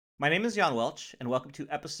My name is Jan Welch, and welcome to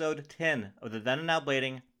episode 10 of the Then and Now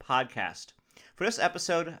Blading podcast. For this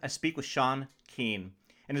episode, I speak with Sean Keane.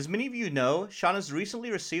 And as many of you know, Sean has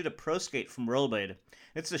recently received a pro skate from Rollerblade.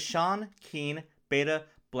 It's the Sean Keane Beta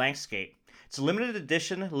Blank Skate. It's a limited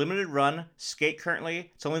edition, limited run skate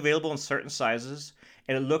currently. It's only available in certain sizes,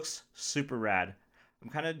 and it looks super rad. I'm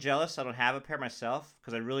kind of jealous I don't have a pair myself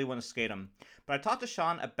because I really want to skate them. But I talked to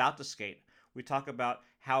Sean about the skate. We talk about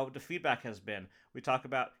how the feedback has been. We talk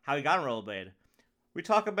about how he got on rollerblade. We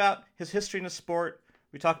talk about his history in the sport.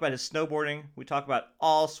 We talk about his snowboarding. We talk about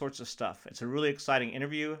all sorts of stuff. It's a really exciting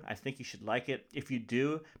interview. I think you should like it. If you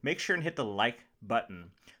do, make sure and hit the like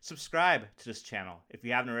button. Subscribe to this channel if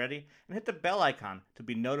you haven't already, and hit the bell icon to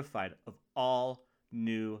be notified of all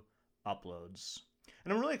new uploads.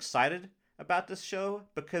 And I'm really excited about this show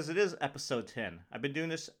because it is episode 10. I've been doing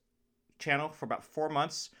this channel for about 4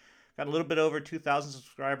 months. Got a little bit over 2,000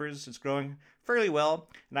 subscribers. It's growing fairly well,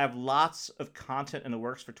 and I have lots of content in the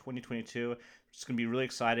works for 2022. It's going to be really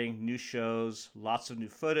exciting. New shows, lots of new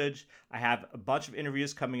footage. I have a bunch of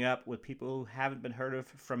interviews coming up with people who haven't been heard of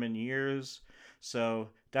from in years. So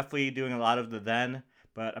definitely doing a lot of the then,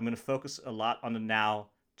 but I'm going to focus a lot on the now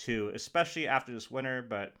too, especially after this winter.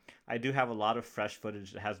 But I do have a lot of fresh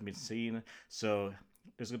footage that hasn't been seen. So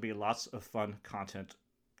there's going to be lots of fun content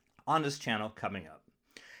on this channel coming up.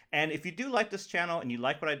 And if you do like this channel and you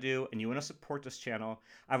like what I do and you want to support this channel,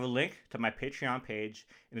 I have a link to my Patreon page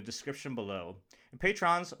in the description below. And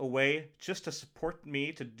Patreon's a way just to support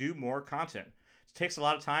me to do more content. It takes a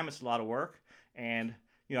lot of time, it's a lot of work, and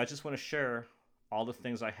I just want to share all the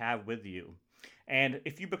things I have with you. And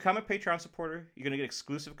if you become a Patreon supporter, you're going to get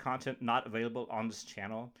exclusive content not available on this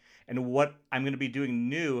channel. And what I'm going to be doing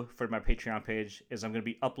new for my Patreon page is I'm going to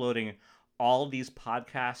be uploading all these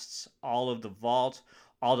podcasts, all of the vault,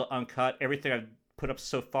 all the uncut, everything I've put up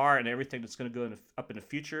so far and everything that's going to go up in the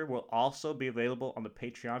future will also be available on the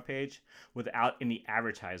Patreon page without any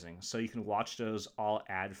advertising. So you can watch those all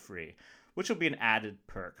ad-free, which will be an added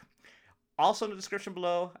perk. Also in the description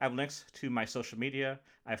below, I have links to my social media.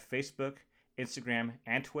 I have Facebook, Instagram,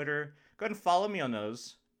 and Twitter. Go ahead and follow me on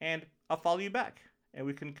those, and I'll follow you back, and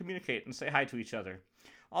we can communicate and say hi to each other.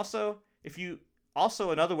 Also,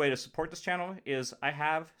 another way to support this channel is I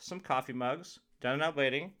have some coffee mugs. Done and Out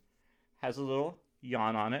Blading has a little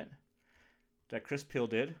yawn on it that Chris Peel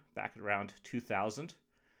did back around 2000.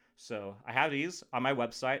 So I have these on my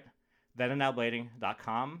website,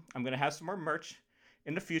 thenandnowblading.com. I'm going to have some more merch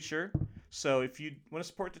in the future. So if you want to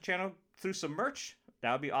support the channel through some merch,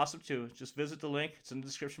 that would be awesome too. Just visit the link. It's in the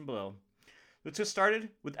description below. Let's get started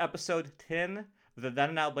with episode 10 of the Then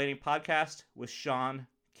and Now Blading podcast with Sean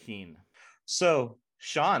Keane. So,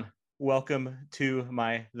 Sean, welcome to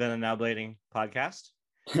my Then and Now Blading podcast.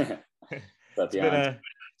 It's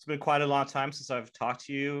been quite a long time since I've talked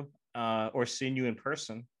to you or seen you in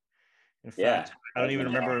person. In fact, I don't even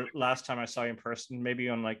remember last time I saw you in person. Maybe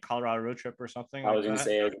on like Colorado road trip or something. I was going to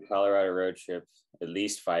say it was a Colorado road trip at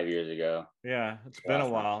least 5 years ago. Yeah, it's been a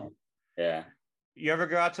while. Yeah. You ever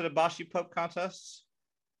go out to the Boshi Pope contests?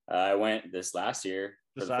 I went this last year.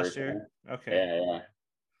 This last year? Okay.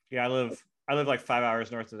 Yeah. I live like 5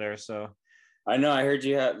 hours north of there, so. I know. I heard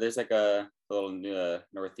there's like a little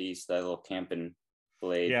northeast, that little camping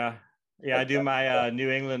blade. Yeah. I do my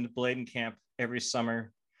New England blading camp every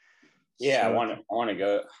summer. Yeah, so, I want to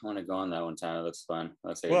go on that one time. It looks fun.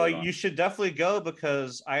 Well, you should definitely go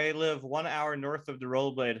because I live 1 hour north of the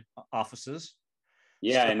Rollerblade offices.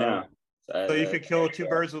 Yeah, I know. So you could kill two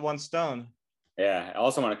birds with one stone. Yeah, I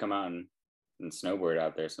also want to come out and snowboard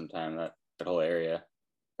out there sometime. That whole area.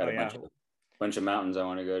 Got a bunch of mountains I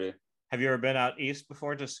want to go to. Have you ever been out east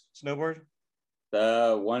before to snowboard?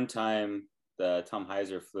 The one time Tom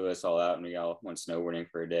Heiser flew us all out and we all went snowboarding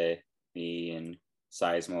for a day. Me and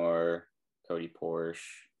Sizemore, Cody Porsche,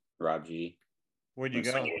 Rob G. Where'd you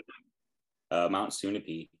go? Mount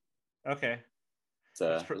Sunapee. Okay.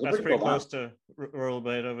 That's pretty cool close to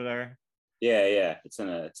Rollerblade over there. Yeah. It's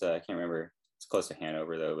I can't remember. It's close to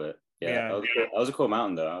Hanover though, but yeah. That was a cool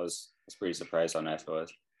mountain though. I was pretty surprised how nice it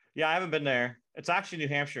was. Yeah, I haven't been there. It's actually New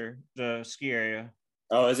Hampshire, the ski area.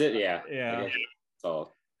 Oh, is it? Yeah. It's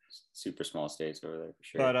all super small states over there for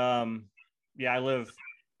sure. But I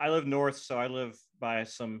live north, so I live by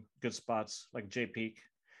some good spots like Jay Peak.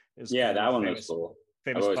 That one looks cool.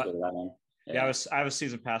 Famous spot. That one. Yeah, I have a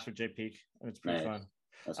season pass for Jay Peak, and it's pretty fun.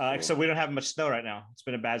 Cool. Except we don't have much snow right now. It's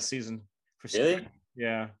been a bad season for skiing. Really?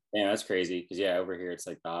 Yeah. Yeah, that's crazy. Because over here it's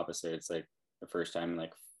like the opposite. It's like the first time in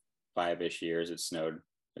like 5-ish years it snowed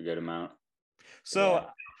a good amount. So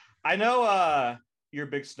I know you're a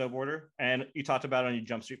big snowboarder, and you talked about it on your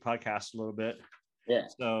Jump Street podcast a little bit. Yeah.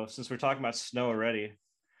 So since we're talking about snow already,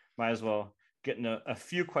 might as well get into a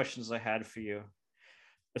few questions I had for you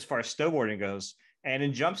as far as snowboarding goes. And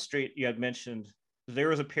in Jump Street, you had mentioned there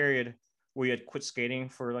was a period where you had quit skating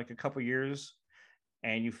for like a couple years,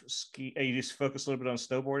 and you just focused a little bit on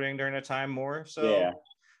snowboarding during that time more. So, Yeah.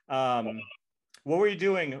 um, what were you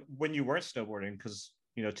doing when you weren't snowboarding? Because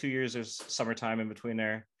 2 years there's summertime in between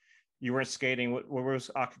there. You weren't skating. What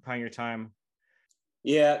was occupying your time?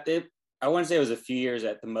 Yeah, I wouldn't say it was a few years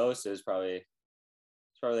at the most. It's probably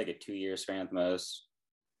like a 2 year span at the most.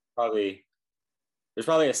 Probably there's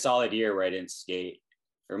probably a solid year where I didn't skate,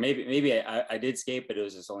 or maybe I did skate, but it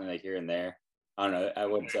was just only like here and there. I don't know. I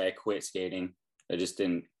wouldn't say I quit skating. I just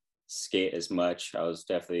didn't skate as much. I was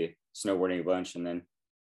definitely snowboarding a bunch, and then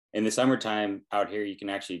in the summertime out here, you can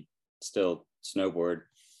actually still snowboard,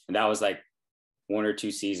 and that was like 1 or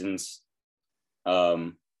 2 seasons.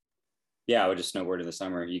 Um, yeah, I would just snowboard in the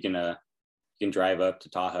summer. You can drive up to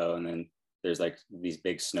Tahoe, and then there's like these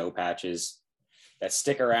big snow patches that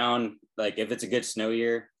stick around. Like if it's a good snow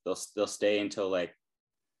year, they'll stay until like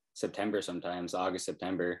September, sometimes August,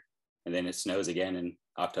 September, and then it snows again in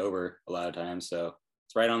October a lot of times. So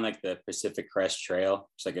it's right on like the Pacific Crest Trail.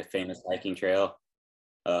 It's like a famous hiking trail.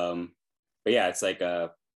 But yeah, it's like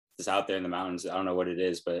just out there in the mountains. I don't know what it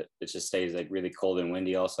is, but it just stays like really cold and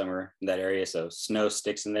windy all summer in that area. So snow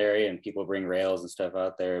sticks in the area, and people bring rails and stuff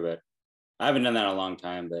out there. But I haven't done that in a long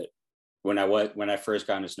time. But when I first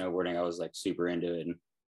got into snowboarding, I was like super into it and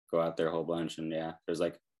go out there a whole bunch. And yeah, there's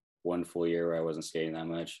like one full year where I wasn't skating that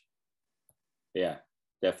much. Yeah,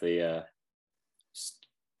 definitely.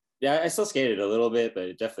 Yeah, I still skated a little bit,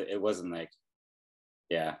 but it wasn't like,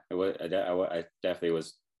 yeah, it was. I definitely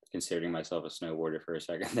was considering myself a snowboarder for a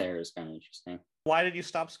second there. It was kind of interesting. Why did you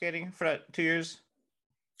stop skating for that 2 years?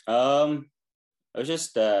 I was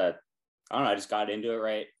just I don't know, I just got into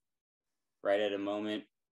it right at a moment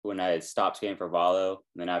when I had stopped skating for Valo.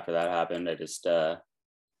 And then after that happened, I just I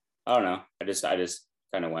don't know. I just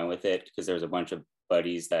kind of went with it because there was a bunch of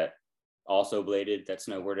buddies that also bladed that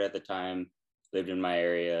snowboarded at the time, lived in my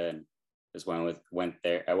area, and just went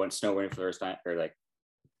there. I went snowboarding for the first time, or like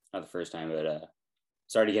not the first time, but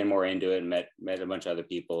started getting more into it and met a bunch of other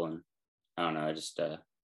people, and I don't know, I just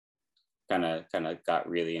kind of got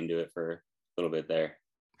really into it for a little bit there.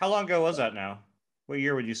 How long ago was that now? What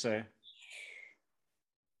year would you say?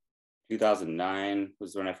 2009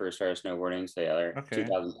 was when I first started snowboarding. So yeah, like Okay.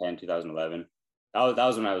 2010, 2011. That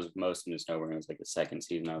was when I was most into snowboarding. It was like the second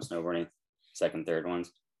season I was snowboarding, second, third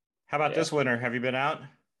ones. How about Yeah, this winter? Have you been out?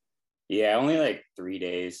 yeah, only like 3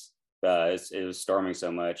 days. It was storming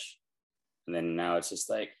so much, and then now it's just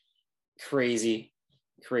like crazy,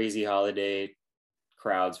 crazy holiday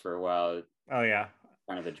crowds for a while. Oh yeah,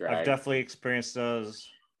 Kind of a I've drag. definitely experienced those.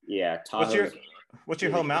 Yeah, What's your Tahoe's what's your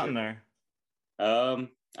really home mountain good. there?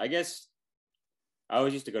 I guess I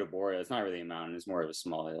always used to go to Boreal. It's not really a mountain; it's more of a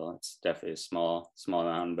small hill. It's definitely a small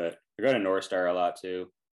mountain. But I go to North Star a lot too.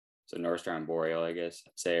 So North Star and Boreal, I guess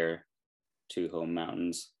I'd say, are two home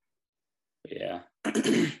mountains. But yeah,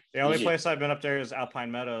 The only place I've been up there is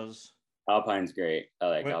Alpine Meadows. Alpine's great. I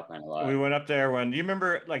like When Alpine a we lot. went up there, when do you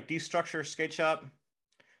remember like Destructure Skate Shop?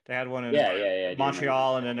 They had one in Yeah. I do remember.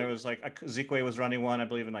 Montreal, and then there was like Zekwe was running one, I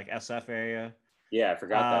believe, in like SF area. Yeah, I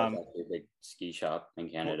forgot that was Um, actually a big ski shop in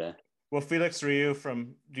well, Canada. well, Felix Ryu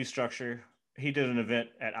from Destructure, he did an event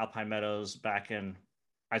at Alpine Meadows back in,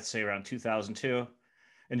 I'd say, around 2002.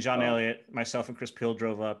 And John Oh, Elliott, myself, and Chris Peel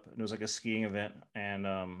drove up, and it was like a skiing event, and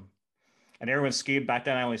everyone skied. Back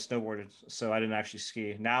then, I only snowboarded, so I didn't actually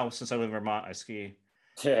ski. Now, since I live in Vermont, I ski,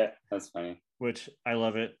 yeah, that's funny. which I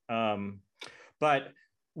love it. But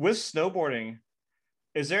with snowboarding,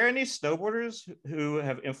 is there any snowboarders who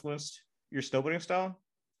have influenced your snowboarding style?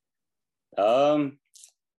 Um,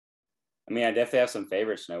 I mean, I definitely have some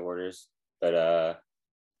favorite snowboarders, but I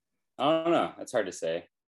don't know. It's hard to say.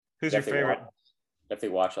 Who's your Definitely watch, favorite?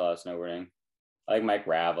 definitely watch a lot of snowboarding. I like Mike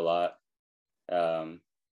Rav a lot. Um,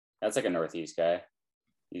 that's like a Northeast guy.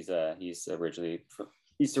 He's originally he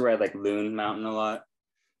used to ride like Loon Mountain a lot.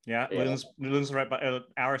 Yeah, But yeah, Loon's right by an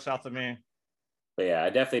hour south of me. but yeah, I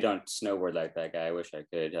definitely don't snowboard like that guy. I wish I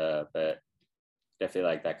could, but definitely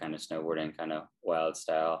like that kind of snowboarding, kind of wild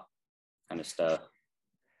style kind of stuff.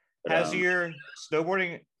 But Has your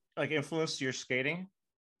snowboarding like influenced your skating?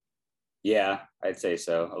 yeah, I'd say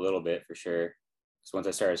so a little bit for sure. Because once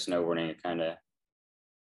I started snowboarding, it kind of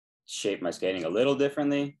shaped my skating a little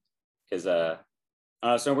differently. Because I don't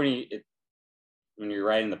know, snowboarding, when you're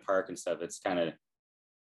riding the park and stuff, it's kind of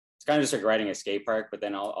just like riding a skate park. But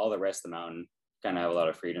then all the rest of the mountain kind of have a lot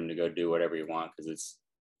of freedom to go do whatever you want, because it's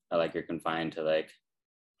not like you're confined to like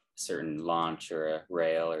a certain launch or a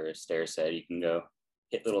rail or a stair set. You can go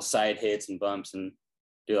hit little side hits and bumps and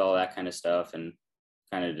do all that kind of stuff, and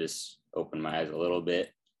kind of just opened my eyes a little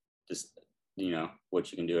bit, just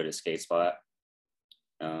what you can do at a skate spot.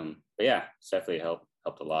 But yeah, it's definitely helped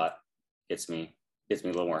a lot. Gets me a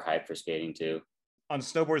little more hype for skating too. On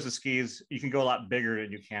snowboards and skis, you can go a lot bigger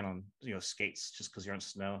than you can on skates, just because you're on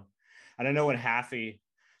snow. And I know when Haffey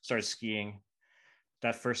started skiing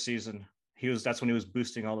that first season, that's when he was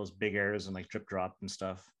boosting all those big airs and like drip drop and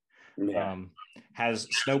stuff. Yeah. Has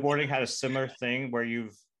snowboarding had a similar thing where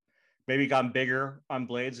you've maybe gotten bigger on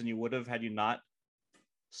blades than you would have had you not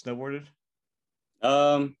snowboarded?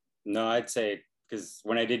 No, I'd say, because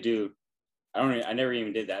when I did do, I never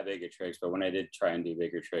even did that big of tricks, but when I did try and do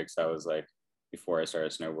bigger tricks, I was like before I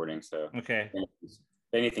started snowboarding. So okay, if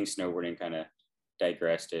anything, snowboarding kind of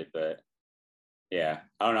digressed it, but yeah,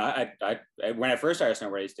 I don't know. I when I first started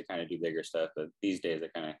snowboarding, I used to kind of do bigger stuff, but these days I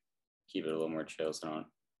kind of keep it a little more chill, so I don't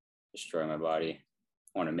destroy my body.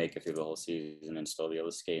 I want to make it through the whole season and still be able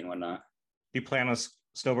to skate and whatnot. Do you plan on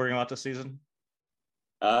snowboarding a lot this season?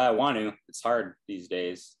 I want to. It's hard these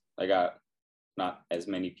days. I got not as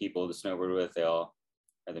many people to snowboard with. They all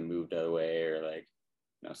either moved out of the way or like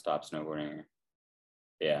stopped snowboarding.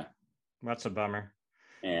 Yeah, That's a bummer.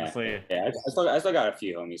 yeah, Definitely. yeah. I still got a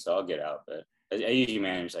few homies, so I'll get out. But I usually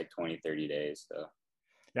manage like 20, 30 days. So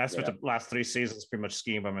yeah, I spent the last 3 seasons pretty much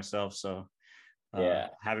skiing by myself. So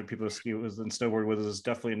having people to ski with and snowboard with us is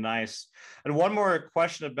definitely nice. And one more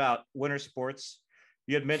question about winter sports.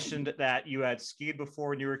 You had mentioned that you had skied before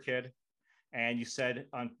when you were a kid, and you said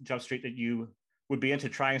on Jump Street that you would be into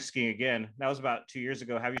trying skiing again. That was about 2 years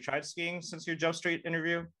ago. Have you tried skiing since your Jump Street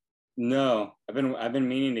interview? No, I've been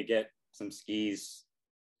meaning to get some skis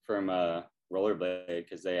from Rollerblade,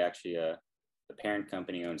 because they actually the parent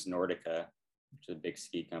company owns Nordica, which is a big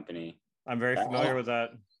ski company. I'm very familiar with that.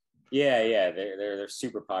 Yeah, they're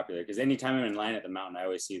super popular, because anytime I'm in line at the mountain, I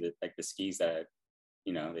always see the skis that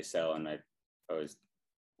they sell, and I always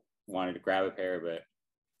wanted to grab a pair, but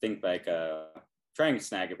think like trying to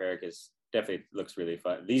snag a pair, because definitely looks really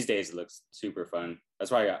fun these days. It looks super fun.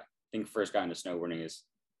 That's why I think first got into snowboarding is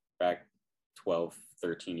back 12,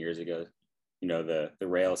 13 years ago. The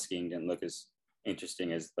rail skiing didn't look as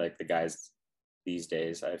interesting as like the guys these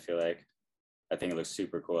days. I think it looks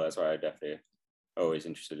super cool. That's why I definitely always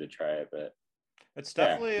interested to try it. But it's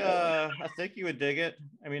definitely I think you would dig it.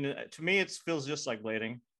 I mean, to me it feels just like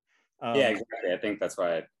blading. Yeah, exactly. I think that's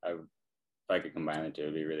why if I could combine the two,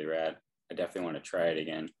 it'd be really rad. I definitely want to try it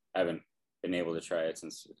again. I haven't been able to try it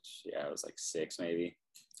since I was like 6 maybe.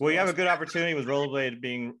 Well, you have a good opportunity with Rollerblade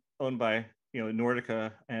being owned by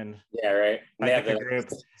Nordica, and yeah, right. And they have the group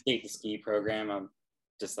skate to ski program. I'm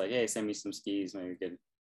just like, hey, send me some skis, maybe good.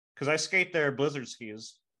 Because I skate their Blizzard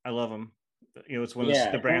skis. I love them. It's one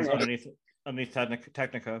of the brands underneath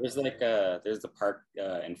Technica. There's like there's the Park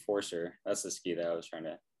Enforcer. That's the ski that I was trying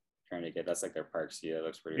to get. That's like their park ski. That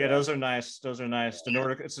looks pretty. Yeah, rad. Those are nice. Those are nice. The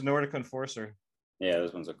Nordic, it's a Nordic Enforcer. Yeah,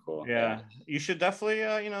 those ones are cool. Yeah, you should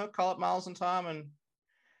definitely call up Miles and Tom and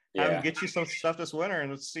have them get you some stuff this winter,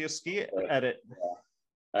 and let's see a ski edit.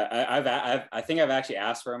 Yeah. I think I've actually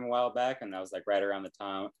asked for him a while back, and that was like right around the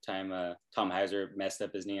time Tom Heiser messed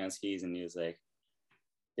up his knee on skis, and he was like,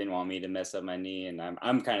 didn't want me to mess up my knee, and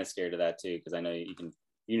I'm kind of scared of that too, because I know you can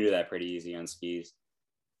do that pretty easy on skis.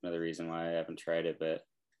 Another reason why I haven't tried it, but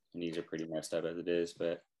my knees are pretty messed up as it is.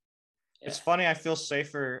 But yeah. It's funny, I feel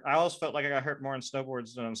safer. I always felt like I got hurt more on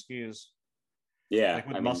snowboards than on skis. Yeah, like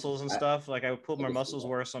with muscles and stuff. Like I pulled my muscles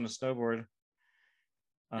worse on the snowboard.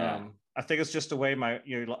 I think it's just the way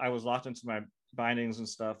I was locked into my bindings and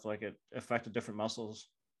stuff. Like it affected different muscles.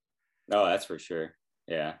 No, that's for sure.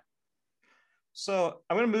 Yeah. So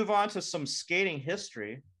I'm going to move on to some skating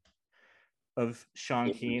history of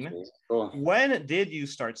Sean Keen. Cool. When did you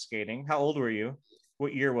start skating? How old were you?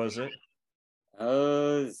 What year was it?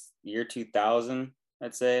 Year 2000,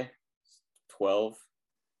 I'd say. 12.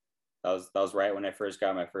 That was right when I first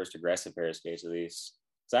got my first aggressive pair of skates, at least.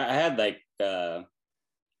 So I had I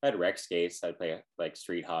had rec skates I'd play like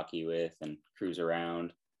street hockey with and cruise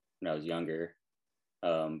around when I was younger.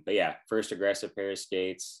 But yeah, first aggressive pair of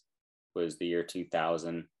skates was the year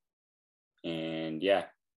 2000. And yeah,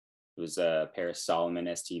 it was a pair of Salomon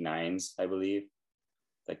ST9s, I believe.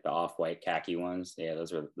 Like the off-white khaki ones. Yeah,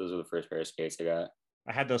 those were the first pair of skates I got.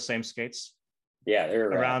 I had those same skates. Yeah, they were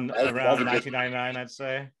around 1999, I'd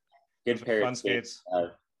say. Good pair of skates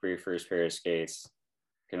for your first pair of skates.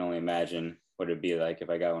 Can only imagine what it'd be like if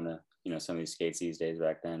I got one of some of these skates these days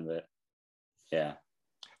back then. But yeah,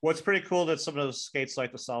 well, it's pretty cool that some of those skates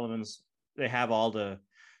like the Salomons, they have all the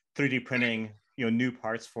 3D printing new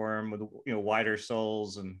parts for them with wider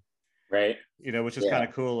soles and right, which is kind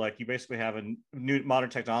of cool. Like you basically have a new modern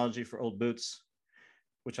technology for old boots.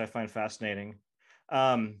 which I find fascinating.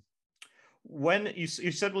 Um, when you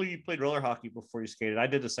said, well, you played roller hockey before you skated. I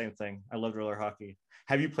did the same thing. I loved roller hockey.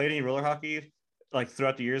 Have you played any roller hockey like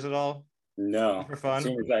throughout the years at all? No, For as fun?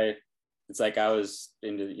 soon as it's like I was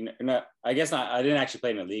into, no, I guess not. I didn't actually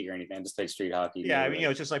play in a league or anything. I just played street hockey. Yeah, I Near, mean,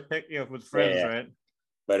 like, it's just like pick, with yeah, friends, yeah. right?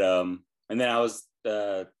 But and then I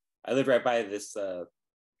lived right by this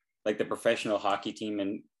like the professional hockey team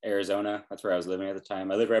in Arizona. That's where I was living at the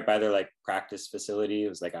time. I lived right by their like practice facility. It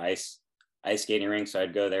was like ice skating rink, so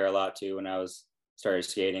I'd go there a lot too when I was started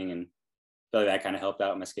skating, and I feel like that kind of helped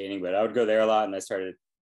out my skating. But I would go there a lot, and I started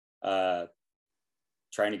uh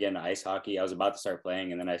trying to get into ice hockey. I was about to start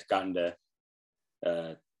playing, and then I got into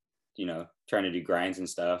uh trying to do grinds and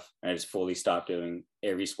stuff, and I just fully stopped doing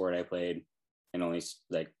every sport I played and only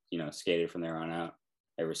like skated from there on out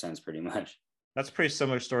ever since, pretty much. That's a pretty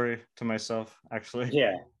similar story to myself, actually.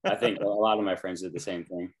 Yeah, I think a lot of my friends did the same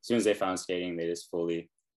thing. As soon as they found skating, they just fully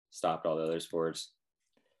stopped all the other sports.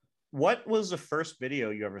 What was the first video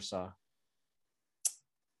you ever saw?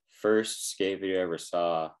 First skate video I ever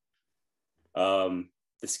saw.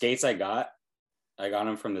 The skates I got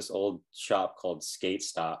them from this old shop called Skate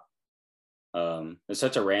Stop. It's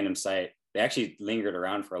such a random site. They actually lingered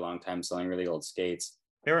around for a long time selling really old skates.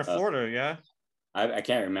 They were in Florida, yeah. I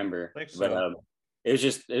can't remember, I think so. but it was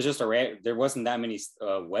just there wasn't that many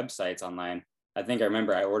websites online. I think I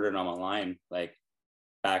remember I ordered them online, like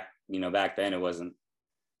back then it wasn't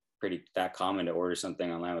pretty that common to order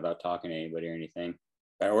something online without talking to anybody or anything.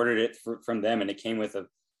 I ordered it from them, and it came with a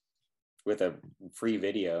free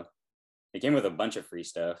video. It came with a bunch of free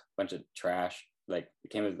stuff, a bunch of trash. Like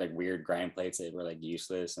it came with like weird grind plates that were like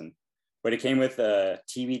useless, but it came with a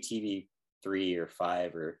TV 3 or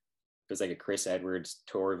 5, or it was like a Chris Edwards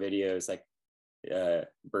tour video. It's like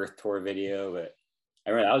birth tour video. But I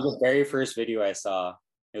remember that was the very first video I saw.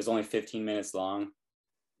 It was only 15 minutes long,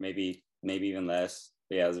 maybe even less.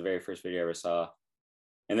 But yeah, it was the very first video I ever saw.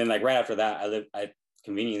 And then like right after that, I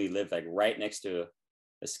conveniently lived like right next to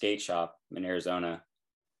a skate shop in Arizona.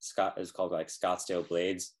 It's called like Scottsdale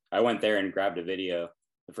Blades. I went there and grabbed a video.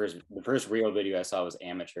 The first real video I saw was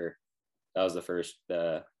Amateur. That was the first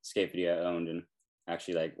skate video I owned and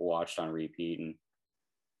actually like watched on repeat and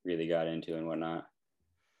really got into and whatnot.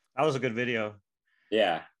 That was a good video.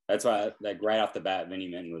 Yeah, that's why like right off the bat, Vinnie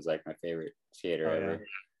Minton was like my favorite skater ever.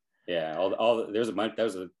 Yeah, all there's a bunch. That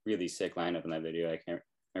was a really sick lineup in that video. I can't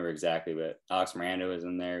remember exactly, but Alex Miranda was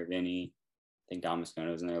in there. Vinny, I think Dom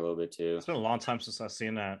Moscona was in there a little bit too. It's been a long time since I've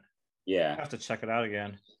seen that. Yeah, I have to check it out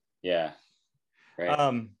again. Yeah.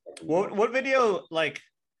 Right. What video like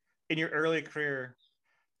in your early career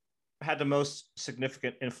had the most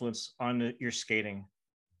significant influence on your skating?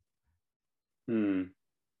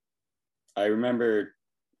 I remember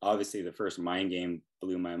obviously the first Mind Game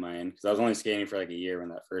blew my mind because I was only skating for like a year when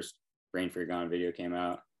that first Brain for Gone video came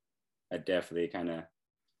out. I definitely kind of,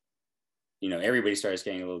 everybody started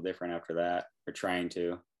skating a little different after that, or trying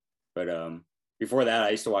to. But before that, I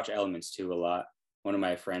used to watch Elements 2 a lot. One of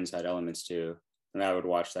my friends had Elements 2, and I would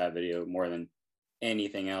watch that video more than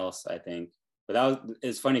anything else, I think. But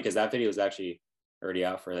it's funny because that video was actually already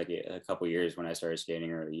out for like a couple years when I started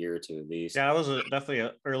skating, or a year or two at least. Yeah, that was definitely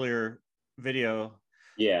an earlier video.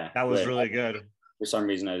 Yeah, that was really good. For some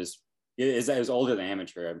reason, it was older than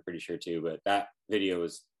Amateur, I'm pretty sure too. But that video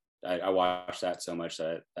was, I watched that so much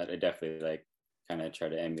that I definitely like kind of try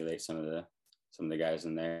to emulate some of the guys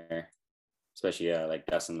in there, especially like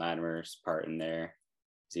Dustin Latimer's part in there.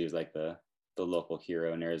 He was like the local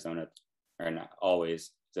hero in Arizona, or not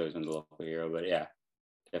always. He's always been the local hero, but yeah,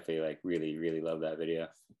 definitely like really, really love that video.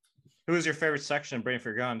 Who was your favorite section in Brain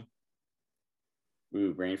for Gone?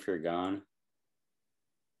 Ooh, Brain for Gone.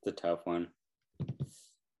 It's a tough one.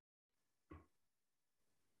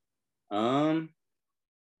 I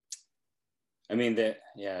mean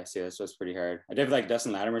see, this was pretty hard. I did like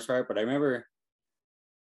Dustin Latimer's part, but I remember for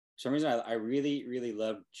some reason I really, really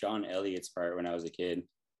loved John Elliott's part when I was a kid.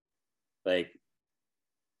 Like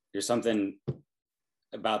there's something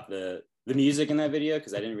about the music in that video,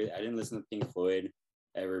 because I didn't listen to Pink Floyd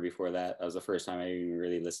ever before that. That was the first time I even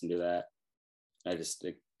really listened to that. I just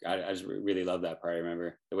really love that part. I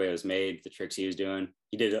remember the way it was made, the tricks he was doing.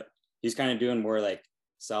 He's kind of doing more like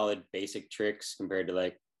solid basic tricks compared to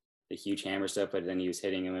like the huge hammer stuff, but then he was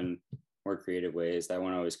hitting them in more creative ways. That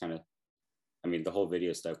one always kind of, the whole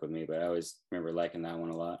video stuck with me, but I always remember liking that one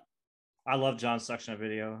a lot. I love John's section of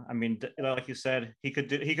video. I mean, like you said, he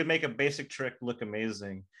could make a basic trick look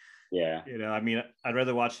amazing. Yeah. I'd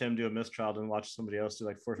rather watch him do a mistrial than watch somebody else do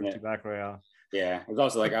like 450 back royale. Yeah. It was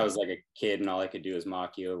also like I was like a kid and all I could do was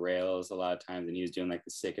Machio rails a lot of times, and he was doing like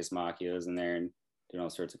the sickest Machios in there and doing all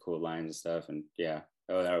sorts of cool lines and stuff. And yeah,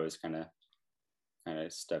 oh, that was kind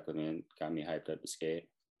of stuck with me and got me hyped up to skate.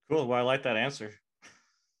 Cool. Well, I like that answer.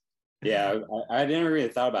 Yeah, I didn't really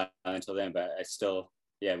thought about it until then, but I still,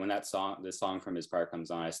 yeah, when the song from his part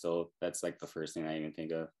comes on, that's like the first thing I even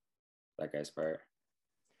think of, that guy's part.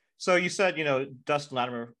 So you said, Dustin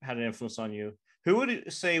Latimer had an influence on you. Who would you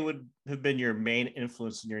say would have been your main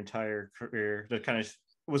influence in your entire career? That kind of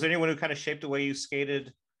was there anyone who kind of shaped the way you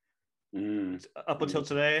skated up until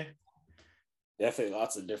today? Definitely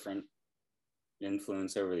lots of different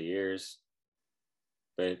influence over the years,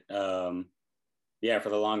 but yeah, for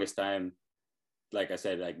the longest time, like I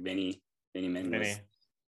said, like Vinny Min was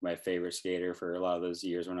my favorite skater for a lot of those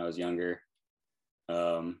years when I was younger.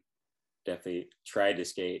 Definitely tried to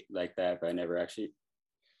skate like that, but I never actually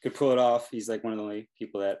could pull it off. He's like one of the only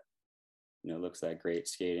people that looks that great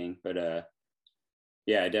skating. But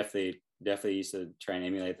yeah, I definitely used to try and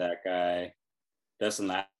emulate that guy. Dustin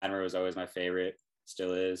Latimer was always my favorite,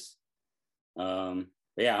 still is. But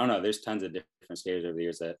yeah, I don't know. There's tons of different skaters over the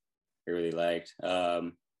years that I really liked.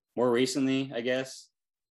 More recently, I guess,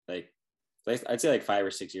 like I'd say like 5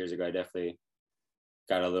 or 6 years ago, I definitely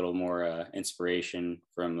got a little more inspiration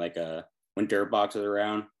from like when Dirtbox was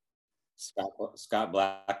around. Scott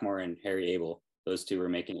Blackmore and Harry Abel, those two were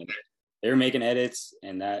making edits,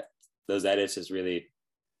 and those edits is really,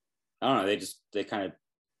 I don't know, they kind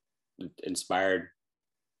of inspired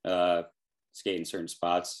skate in certain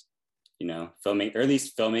spots, filming, or at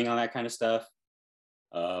least filming on that kind of stuff.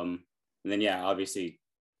 And then yeah, obviously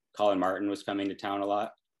Colin Martin was coming to town a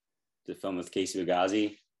lot to film with Casey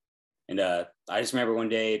Bugazzi. And I just remember one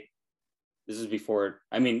day, this is before,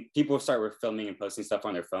 I mean, people start filming and posting stuff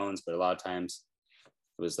on their phones, but a lot of times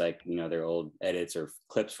it was like, their old edits or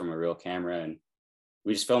clips from a real camera. And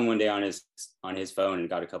we just filmed one day on his phone and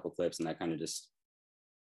got a couple clips, and that kind of just,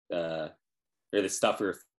 or the stuff we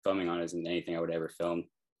were filming on isn't anything I would ever film,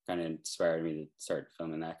 kind of inspired me to start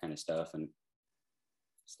filming that kind of stuff. And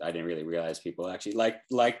I didn't really realize people actually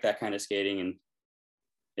like that kind of skating, and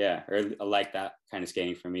yeah, or like that kind of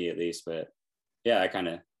skating for me at least. But yeah,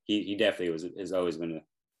 he definitely has always been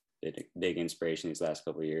a big inspiration these last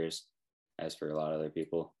couple of years, as for a lot of other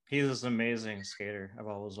people. He's an amazing skater. I've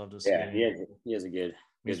always loved his skating. He has a good.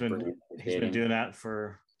 He's been doing that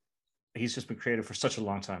he's just been creative for such a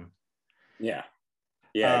long time. Yeah,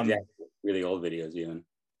 exactly. Really old videos even.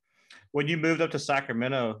 When you moved up to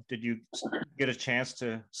Sacramento, did you get a chance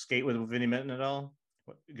to skate with Vinny Minton at all?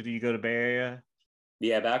 Did you go to Bay Area?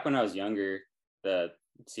 Yeah, back when I was younger,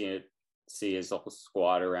 see his whole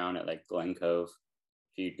squad around at like Glen Cove.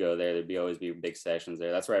 If you'd go there, there'd always be big sessions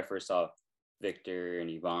there. That's where I first saw Victor and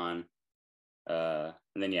Yvonne. And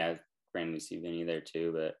then yeah, I randomly see Vinny there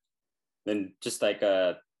too. But then just like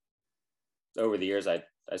over the years, I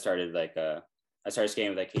started skating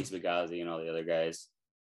with like Casey Bugazzi and all the other guys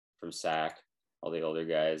from SAC, all the older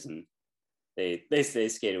guys, and they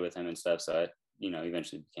skated with him and stuff. So I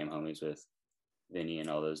eventually became homies with Vinny and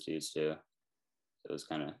all those dudes too. So it was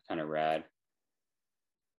kind of rad.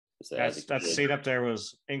 So that scene up there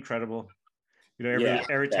was incredible.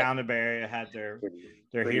 Every town in the Bay Area had their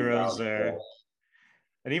heroes there,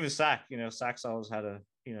 and even SAC. SAC's always had a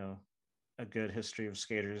good history of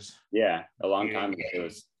skaters. Yeah, a long time ago,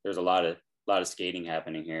 there's a lot of skating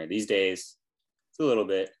happening here. These days, it's a little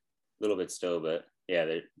bit still, but yeah,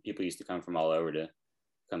 people used to come from all over to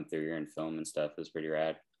come through here and film and stuff. It was pretty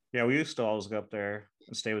rad. Yeah, we used to always go up there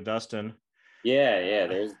and stay with Dustin. Yeah.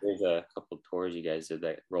 There's a couple of tours you guys did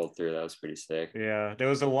that rolled through. That was pretty sick. Yeah, there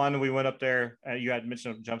was the one we went up there. You had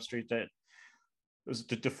mentioned on Jump Street that it was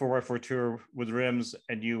the 4x4 tour with rims,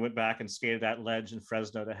 and you went back and skated that ledge in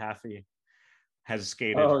Fresno that Haffey has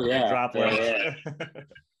skated. Oh yeah, drop ledge. Yeah.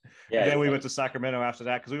 Yeah. And then we went to Sacramento after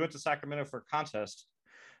that, because we went to Sacramento for a contest.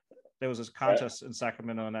 There was this contest in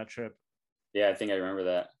Sacramento on that trip. Yeah, I think I remember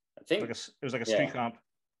that. I think it was like a street comp.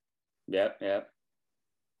 Yep.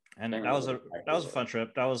 And that was a fun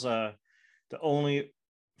trip. That was the only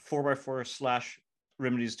 4x4 /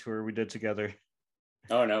 Remedies tour we did together.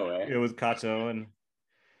 Oh no way! With Kato and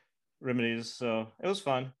Remedies, so it was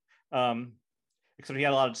fun. Except he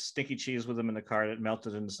had a lot of stinky cheese with him in the car that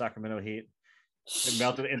melted in the Sacramento heat. It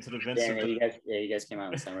melted into the vents. Damn, you guys came out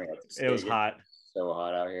in the summer. It was hot. So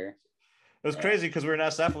hot out here. It was crazy because we were in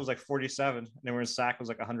SF, it was like 47, and then we're in SAC, it was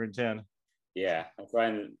like 110. Yeah, that's why.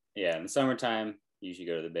 In the summertime, you usually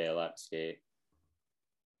go to the Bay a lot to skate.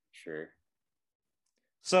 Sure.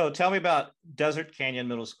 So tell me about Desert Canyon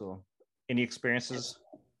Middle School. Any experiences?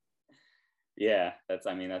 Yeah, that's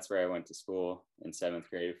where I went to school in 7th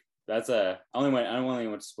grade. I only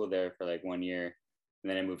went to school there for like 1 year, and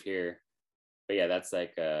then I moved here. But yeah, that's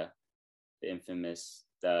like the infamous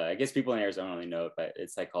I guess people in Arizona only know it, but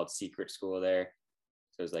it's like called Secret School there.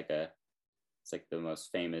 So it's like the most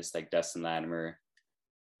famous, like Dustin Latimer,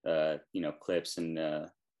 clips and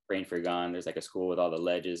Rain for Gone. There's like a school with all the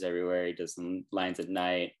ledges everywhere. He does some lines at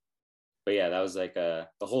night. But yeah, that was like the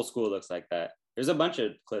whole school looks like that. There's a bunch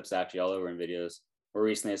of clips actually all over in videos. Or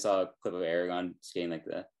recently I saw a clip of Aragon skating like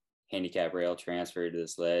the handicap rail transfer to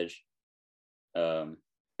this ledge. But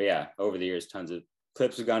yeah, over the years, tons of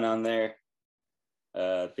clips have gone on there.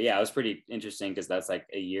 But yeah, it was pretty interesting because that's like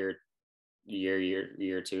a year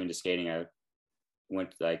or two into skating. I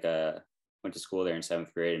went to school there in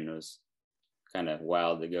 7th grade, and it was kind of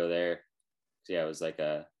wild to go there. So yeah, it was like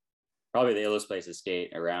probably the illest place to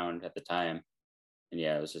skate around at the time. And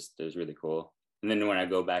yeah, it was really cool. And then when I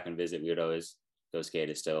go back and visit, we would always go skate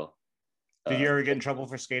it still. Did you ever get in trouble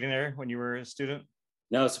for skating there when you were a student?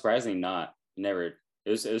 No, surprisingly not. Never. It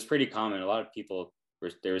was pretty common. A lot of people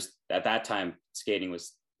there was at that time skating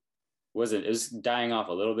it was dying off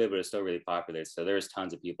a little bit, but it's still really popular. So there was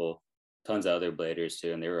tons of people, tons of other bladers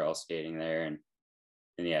too, and they were all skating there. And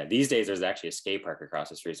yeah, these days there's actually a skate park across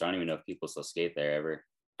the street. So I don't even know if people still skate there ever.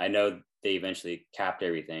 I know they eventually capped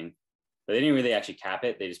everything, but they didn't really actually cap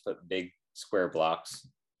it. They just put big square blocks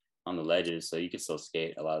on the ledges, so you could still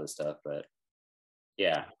skate a lot of the stuff. But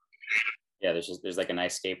yeah, there's like a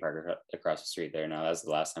nice skate park across the street there now. That was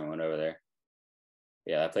the last time I went over there.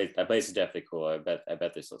 Yeah, that place is definitely cool. I bet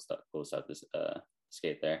there's still cool stuff to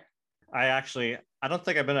skate there. I don't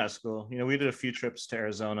think I've been at school. We did a few trips to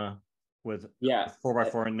Arizona with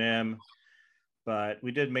 4x4 and NIM, but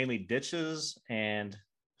we did mainly ditches and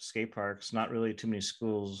skate parks, not really too many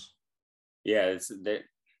schools. Yeah,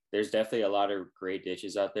 there's definitely a lot of great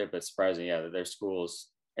ditches out there, but surprisingly, yeah, there's schools.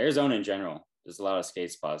 Arizona in general, there's a lot of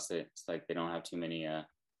skate spots. It's like they don't have too many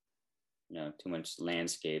too much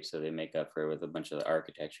landscape, so they make up for it with a bunch of the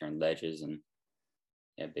architecture and ledges and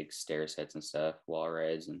big stair sets and stuff, wall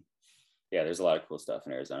rides, and yeah, there's a lot of cool stuff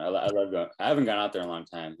in Arizona. I love going. I haven't gone out there in a long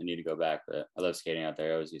time. I need to go back, but I love skating out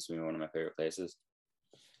there. It always used to be one of my favorite places.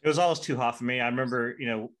 It was always too hot for me. I remember,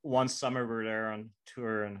 one summer we were there on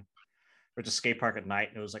tour and we're at the skate park at night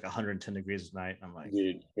and it was like 110 degrees at night. I'm like,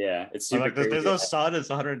 dude, yeah, it's super. Like, there's no sun. It's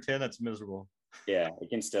 110. That's miserable. Yeah, it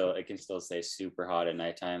can still stay super hot at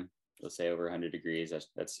nighttime. It'll say over 100 degrees.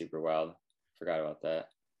 That's super wild. Forgot about that.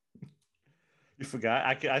 You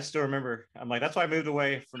forgot? I still remember. I'm like, that's why I moved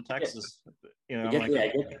away from Texas.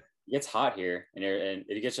 It gets hot here, and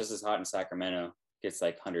it gets just as hot in Sacramento. It gets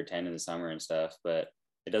like 110 in the summer and stuff, but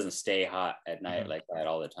it doesn't stay hot at night like that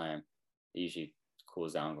all the time. It usually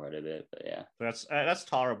cools down quite a bit, but yeah. That's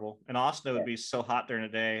tolerable. In Austin, it would be so hot during the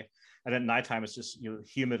day, and at nighttime it's just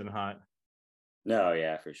humid and hot. No,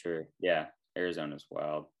 yeah, for sure. Yeah, Arizona's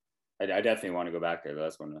wild. I definitely want to go back there, though.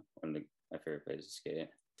 That's one of my favorite places to skate.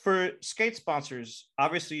 For skate sponsors,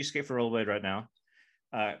 obviously you skate for Rollerblade right now,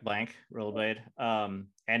 blank Rollerblade, and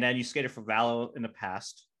then you skated for Valo in the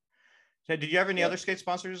past. So did you have any other skate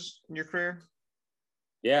sponsors in your career?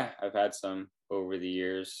 Yeah, I've had some over the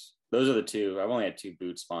years. Those are the two. I've only had 2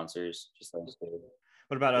 boot sponsors. Just like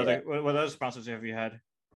what about what other sponsors have you had?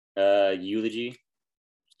 Eulogy.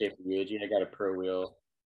 Skate for Eulogy. I got a pro wheel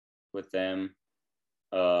with them.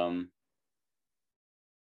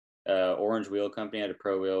 Orange Wheel Company, I had a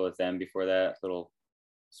pro wheel with them before that. Little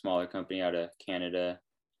smaller company out of Canada.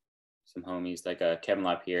 Some homies like Kevin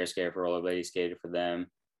LaPierre skated for Rollerblade. He skated for them.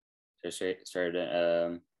 So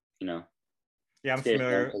started, Yeah, I'm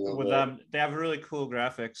familiar with them. They have really cool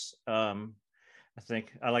graphics. I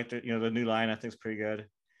think I like the new line. I think is pretty good.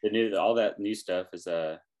 All that new stuff is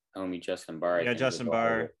homie Justin Barr. Yeah, Justin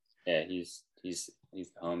Barr. Yeah, he's the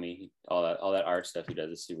homie. All that art stuff he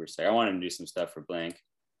does is super sick. I want him to do some stuff for Blank.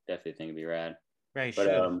 Definitely think it'd be rad. Right, but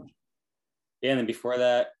yeah, and then before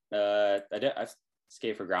that, I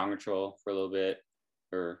skated for Ground Control for a little bit,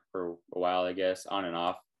 or for a while, I guess, on and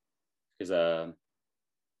off, because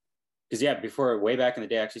before, way back in the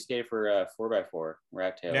day, I actually skated for 4x4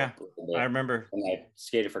 Rat Tail. Yeah, I remember. And I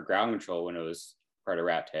skated for Ground Control when it was part of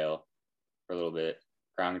Rat Tail for a little bit,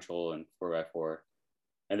 Ground Control and 4x4.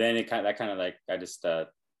 And then I just I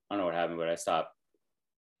don't know what happened, but I stopped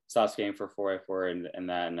skating for 4x4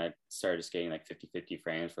 and I started skating like 50-50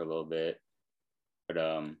 frames for a little bit. But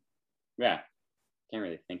yeah, can't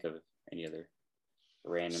really think of any other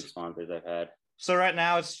random sponsors I've had. So right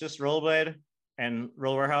now it's just Rollerblade and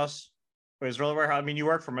Roller Warehouse. Or is Roller Warehouse? I mean, you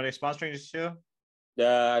work for, are they sponsoring you too?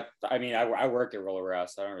 I mean, I work at Roller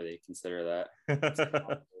Warehouse, so I don't really consider that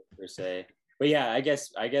per se. But yeah, I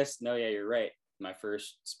guess no, yeah, you're right. My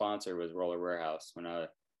first sponsor was Roller Warehouse when I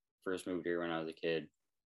first moved here when I was a kid.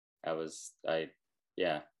 I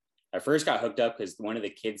first got hooked up because one of the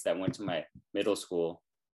kids that went to my middle school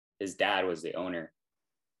his dad was the owner,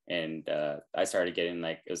 and I started getting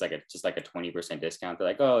like, it was like just like a 20% discount. They're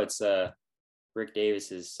like, oh, it's Rick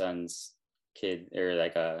Davis's son's kid, or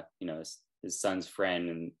like his son's friend,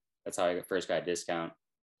 and that's how I first got a discount.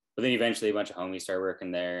 But then eventually a bunch of homies started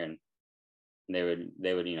working there, and they would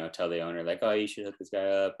tell the owner like, oh, you should hook this guy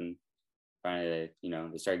up, and finally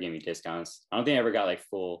they started giving me discounts. I don't think I ever got like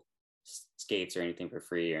full skates or anything for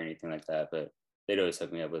free or anything like that, but they'd always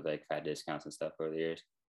hook me up with like fat discounts and stuff over the years.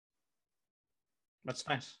 That's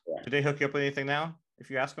nice. Yeah. Do they hook you up with anything now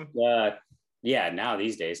if you ask them? Yeah, now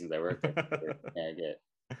these days, since I work there, yeah,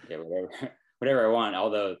 I get whatever I want.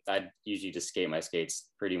 Although I usually just skate my skates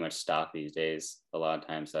pretty much stock these days a lot of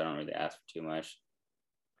times, so I don't really ask for too much.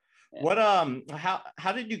 Yeah. What how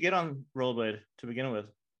did you get on rollerblade to begin with?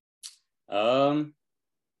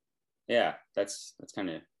 Yeah, that's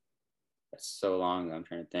so long. I'm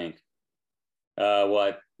trying to think.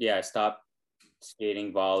 I stopped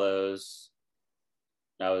skating volos.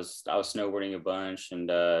 I was snowboarding a bunch,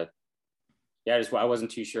 and I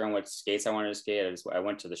wasn't too sure on what skates I wanted to skate. I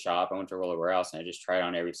went to the shop. I went to Roller Warehouse, and I just tried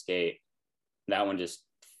on every skate. That one just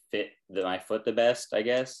fit my foot the best, I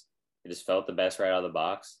guess. It just felt the best right out of the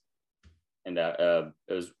box. And I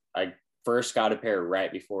first got a pair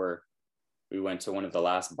right before we went to one of the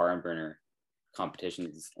last barn burner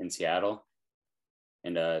competitions in Seattle.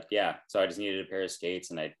 And so I just needed a pair of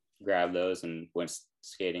skates, and I grabbed those and went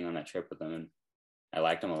skating on that trip with them. And I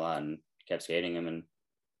liked them a lot and kept skating them. And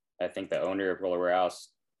I think the owner of Roller Warehouse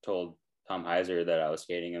told Tom Heiser that I was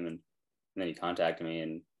skating him, and then he contacted me,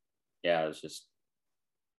 and I just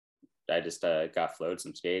got flowed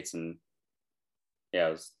some skates, and I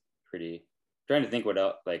was pretty trying to think what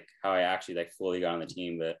else, like how I actually like fully got on the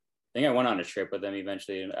team. But I think I went on a trip with them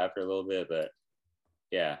eventually after a little bit, but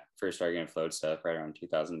first started getting flowed stuff right around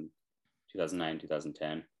 2009,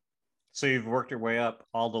 2010. So you've worked your way up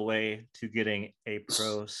all the way to getting a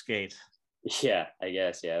pro skate. Yeah, I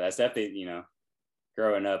guess. Yeah, that's definitely,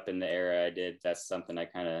 growing up in the era I did, that's something I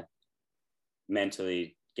kind of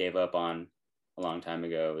mentally gave up on a long time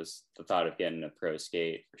ago, was the thought of getting a pro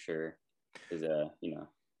skate for sure. Because,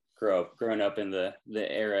 growing up in the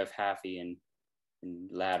era of Haffey and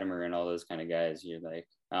Latimer and all those kind of guys, you're like,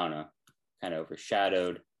 I don't know, kind of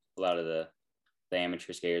overshadowed a lot of the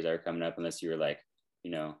amateur skaters that are coming up, unless you were like,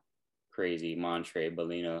 crazy Montre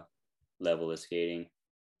Bellino level of skating.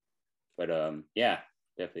 But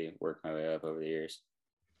definitely worked my way up over the years.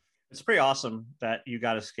 It's pretty awesome that you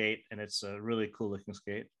got a skate, and it's a really cool looking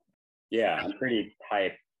skate. Yeah, I'm pretty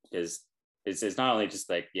hyped because it's not only just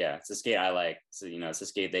like, it's a skate I like. So, it's a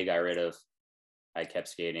skate they got rid of. I kept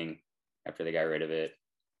skating after they got rid of it,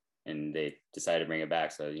 and they decided to bring it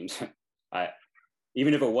back. So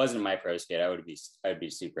even if it wasn't my pro skate, I'd be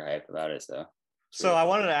super hyped about it. So I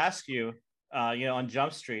wanted to ask you, on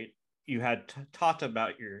Jump Street, you had talked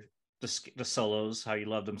about the solos, how you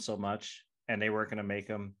loved them so much, and they weren't going to make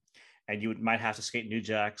them, and you might have to skate New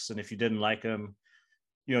Jacks, and if you didn't like them,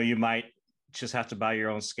 you might just have to buy your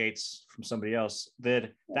own skates from somebody else.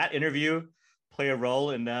 Did that interview play a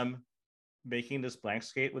role in them making this blank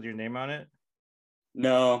skate with your name on it?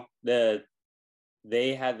 No,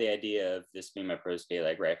 they had the idea of this being my pro skate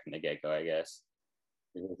like right from the get-go, I guess.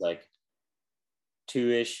 It was like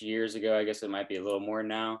 2-ish years ago. I guess it might be a little more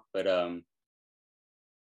now, but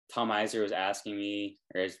Tom Heiser was asking me,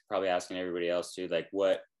 or he's probably asking everybody else too, like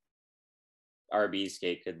what RB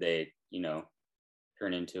skate could they,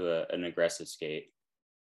 turn into an aggressive skate?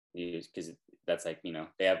 Because that's like,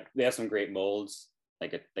 they have some great molds,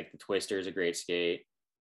 like the Twister is a great skate.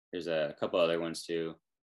 There's a couple other ones too,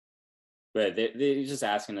 but they're just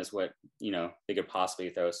asking us what they could possibly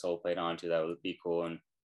throw a sole plate onto that would be cool. And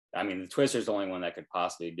I mean, the Twister is the only one that could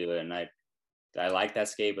possibly do it, and I like that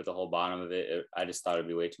skate, but the whole bottom of it, I just thought it'd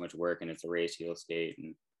be way too much work, and it's a race heel skate.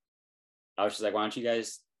 And I was just like, why don't you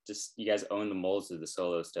guys own the molds of the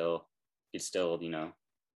solo still? You'd still,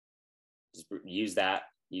 just use that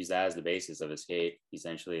as the basis of a skate,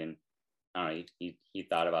 essentially. And I don't know, he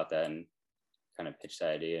thought about that and kind of pitched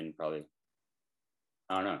that idea, and probably,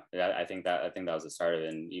 I don't know. I think that was the start of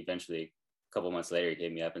it. And eventually, a couple months later, he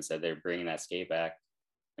hit me up and said they're bringing that skate back,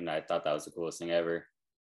 and I thought that was the coolest thing ever.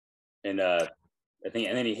 And and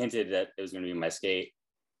then he hinted that it was going to be my skate.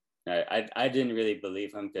 I didn't really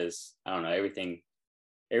believe him, because I don't know, everything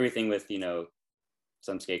with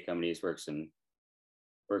some skate companies works in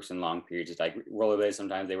long periods. It's like rollerblades,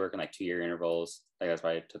 sometimes they work in like 2-year intervals. Like that's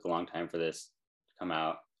why it took a long time for this to come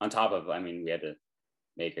out. On top of, we had to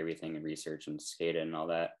make everything and research and skate it and all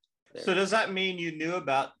that. So does that mean you knew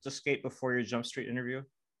about the skate before your Jump Street interview?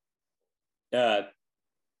 Yeah,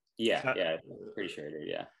 pretty sure I did.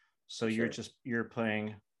 Yeah. So you're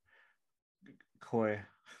playing Koi.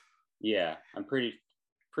 Yeah, I'm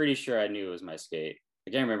pretty sure I knew it was my skate.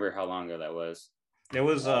 I can't remember how long ago that was. It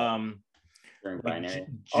was during like binary.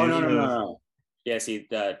 June No. Yeah, see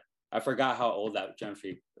that I forgot how old that Jump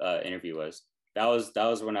Street interview was. That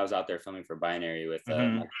was when I was out there filming for Binary with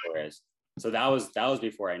Mike Torres. So that was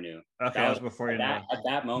before I knew. Okay, that was before you knew. At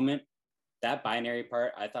that moment, that Binary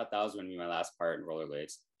part, I thought that was going to be my last part in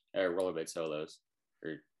rollerblades or rollerblade solos,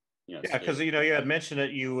 or yeah, because you had mentioned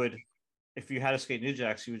that you would, if you had to skate New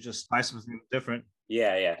Jacks, you would just try something different.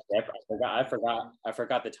 Yeah. I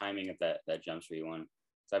forgot the timing of that Jump Street one.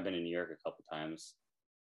 So I've been in New York a couple times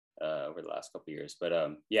over the last couple years, but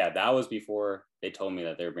yeah, that was before they told me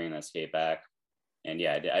that they were bringing that skate back, and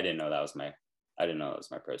yeah, I didn't know that was my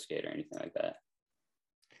pro skate or anything like that.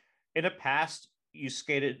 In the past, you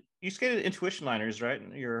skated Intuition liners, right?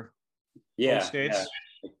 Your old skates. Yeah.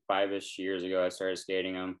 Like 5-ish years ago, I started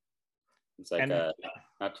skating them. It's like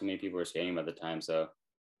not too many people were skating them at the time, so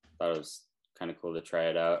I thought it was kind of cool to try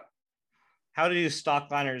it out. How do these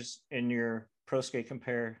stock liners in your pro skate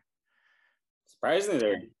compare? Surprisingly,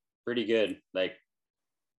 they're pretty good. Like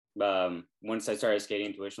once I started skating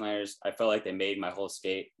Intuition liners, I felt like they made my whole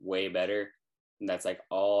skate way better, and that's like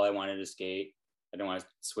all I wanted to skate. I didn't want to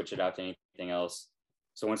switch it out to anything else.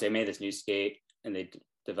 So once they made this new skate and they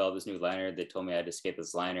developed this new liner, they told me I had to skate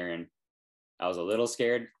this liner, and I was a little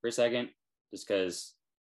scared for a second just because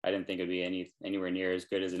I didn't think it'd be anywhere near as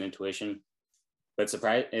good as an Intuition. But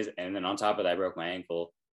surprise, and then on top of that, I broke my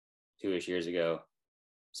ankle 2-ish years ago,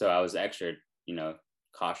 so I was extra,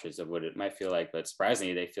 cautious of what it might feel like. But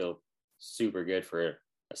surprisingly, they feel super good for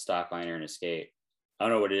a stock liner and a skate. I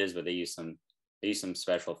don't know what it is, but they use some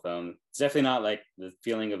special foam. It's definitely not like the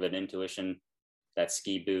feeling of an Intuition, that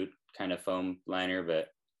ski boot kind of foam liner, but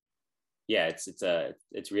yeah,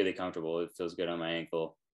 it's really comfortable. It feels good on my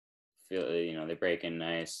ankle. They break in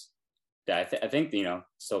nice. I think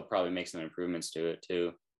still probably make some improvements to it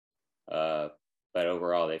too. But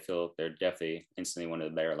overall, they're definitely instantly one of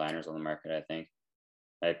the better liners on the market. I think.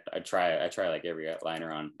 I try like every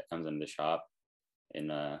liner on that comes into the shop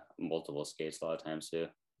in multiple skates a lot of times too.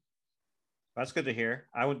 That's good to hear.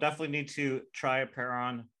 I would definitely need to try a pair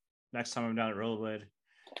on next time I'm down at Rollerblade.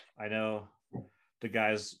 I know the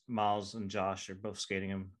guys, Miles and Josh, are both skating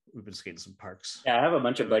them. We've been skating some parks. Yeah, I have a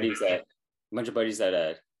bunch of buddies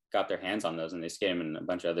that got their hands on those, and they skate them in a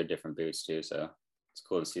bunch of other different boots too. So it's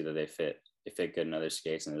cool to see that they fit good in other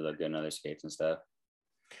skates, and they look good in other skates and stuff.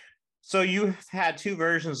 So you've had two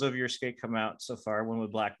versions of your skate come out so far, one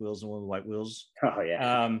with black wheels and one with white wheels. Oh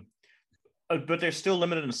yeah. But they're still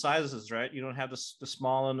limited in sizes, right? You don't have the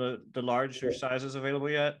small and the larger sizes available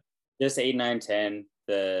yet? Just 8, 9, 10.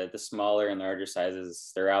 The smaller and larger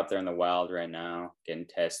sizes, they're out there in the wild right now, getting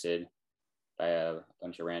tested by a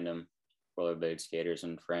bunch of random rollerblade skaters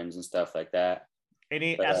and friends and stuff like that.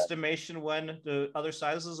 Any estimation when the other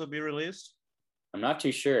sizes will be released? I'm not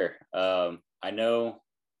too sure. I know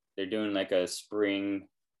they're doing like a spring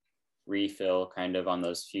refill kind of on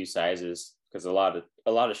those few sizes, because a lot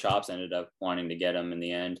of shops ended up wanting to get them in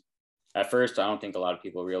the end. At first, I don't think a lot of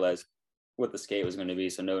people realized what the skate was going to be,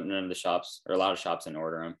 so none of the shops, or a lot of shops, didn't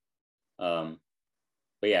order them.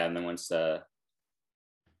 But yeah, and then once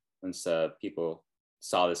people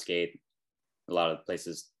saw the skate, a lot of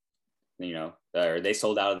places, or they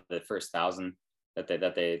sold out of the first 1,000 that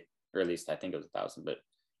they, or at least I think it was 1,000. But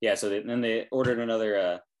yeah, so then they ordered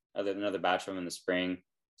another batch of them in the spring.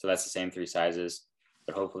 So that's the same 3 sizes.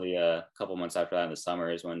 But hopefully a couple months after that in the summer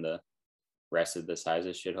is when the rest of the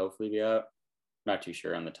sizes should hopefully be out. Not too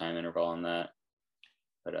sure on the time interval on that.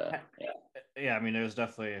 But yeah, I mean, there's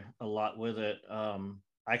definitely a lot with it.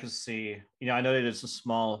 I could see, I know they did some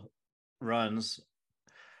small runs.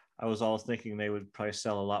 I was all thinking they would probably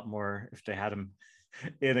sell a lot more if they had them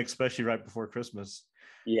in, especially right before Christmas.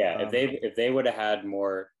 Yeah, if they would have had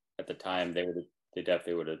more at the time, they could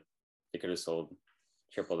have sold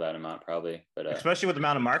triple that amount probably. But especially with the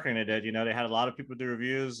amount of marketing they did, they had a lot of people do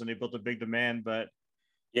reviews and they built a big demand. But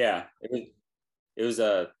yeah, it was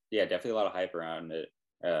definitely a lot of hype around it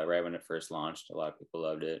right when it first launched. A lot of people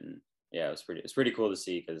loved it, and yeah, it was pretty cool to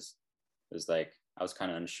see, because it was like I was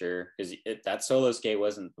kind of unsure, because that solo skate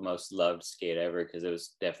wasn't the most loved skate ever, because it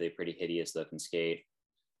was definitely a pretty hideous looking skate.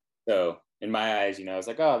 So in my eyes, I was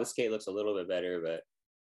like, oh, the skate looks a little bit better. But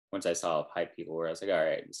once I saw how hyped people were, I was like, all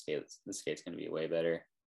right, the skate's going to be way better.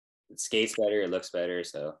 It skates better, it looks better,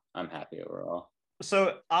 so I'm happy overall.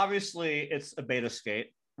 So obviously it's a beta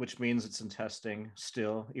skate, which means it's in testing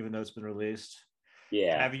still, even though it's been released.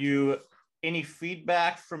 Yeah. Have you any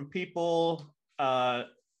feedback from people?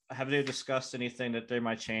 Have they discussed anything that they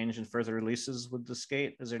might change in further releases with the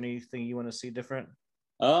skate? Is there anything you want to see different?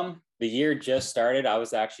 The year just started. I've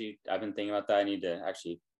been thinking about that. I need to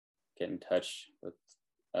actually get in touch with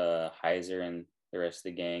Heiser and the rest of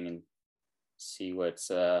the gang and see what's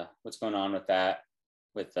going on with that,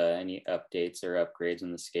 with any updates or upgrades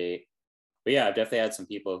in the skate. But yeah, I've definitely had some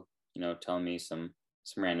people, telling me some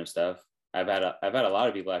random stuff. I've had a lot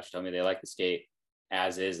of people actually tell me they like the skate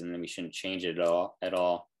as is, and then we shouldn't change it at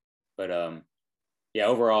all. But yeah,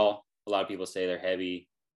 overall, a lot of people say they're heavy.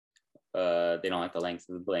 They don't like the length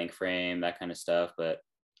of the blank frame, that kind of stuff. But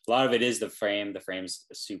a lot of it is the frame. The frame's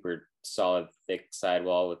a super solid, thick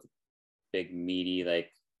sidewall with big, meaty, like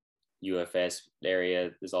UFS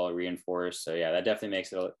area is all reinforced. So yeah, that definitely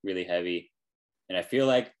makes it really heavy. And I feel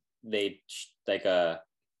like it's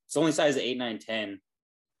only size 8, 9, 10,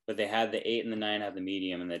 but they had the 8 and the 9 have the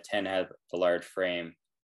medium, and the 10 had the large frame.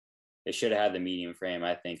 They should have had the medium frame,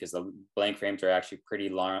 I think, because the blank frames are actually pretty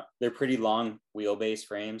long. They're pretty long wheelbase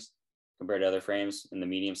frames compared to other frames in the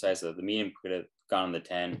medium size. So the medium could have gone on the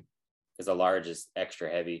 10 because the large is extra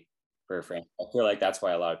heavy for a frame. I feel like that's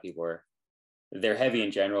why a lot of people they're heavy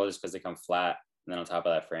in general just because they come flat and then on top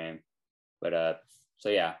of that frame. But so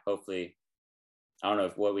yeah, hopefully, I don't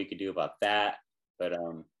know what we could do about that, but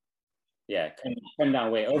yeah, come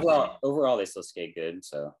down weight. Overall, they still skate good.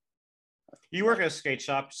 So you work at a skate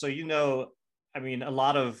shop, so I mean, a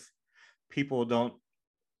lot of people don't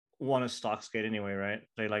want to stock skate anyway, right?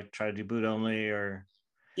 They like try to do boot only or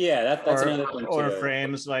that's another thing or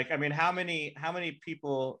frames. Like, I mean, how many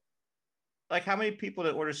people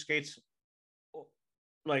that order skates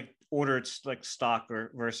like order it's like stock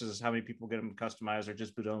or versus how many people get them customized or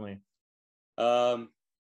just boot only?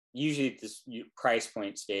 Usually this price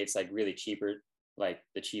point skates, like really cheaper, like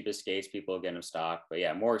the cheapest skates, people get them stock. But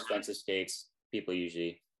yeah, more expensive skates, people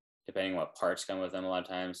usually, depending on what parts come with them, a lot of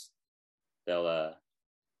times they'll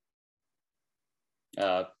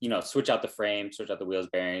switch out the frame, switch out the wheels,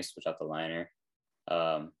 bearings, switch out the liner.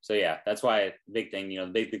 So yeah, that's why big thing,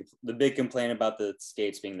 the big complaint about the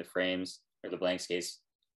skates being the frames, or the blank skates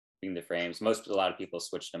being the frames. A lot of people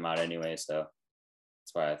switched them out anyway, so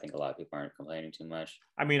that's why I think a lot of people aren't complaining too much.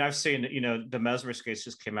 I mean, I've seen, the Mesmer skates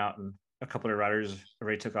just came out, and a couple of riders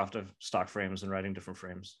already took off the stock frames and riding different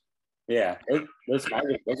frames. Yeah, those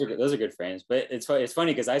are good frames. But it's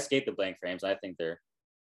funny because I skate the blank frames. I think they're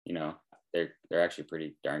actually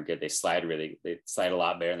pretty darn good. They slide a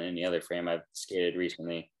lot better than any other frame I've skated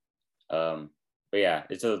recently. But yeah,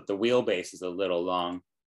 the wheelbase is a little long,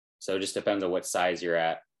 so it just depends on what size you're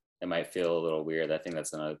at. It might feel a little weird. I think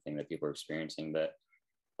that's another thing that people are experiencing. But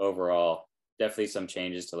overall, definitely some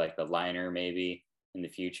changes to like the liner maybe in the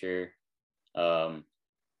future. But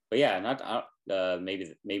yeah, not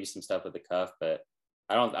maybe some stuff with the cuff, but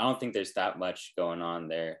I don't think there's that much going on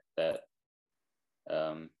there that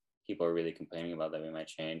people are really complaining about that we might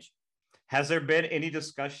change. Has there been any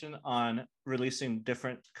discussion on releasing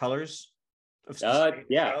different colors of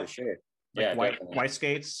yeah, for sure. Like white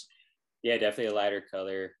skates? Yeah, definitely a lighter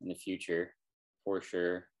color in the future, for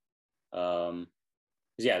sure.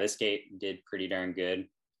 Yeah, this skate did pretty darn good.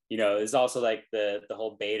 It's also like the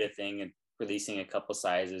whole beta thing, and releasing a couple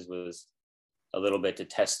sizes was a little bit to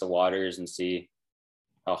test the waters and see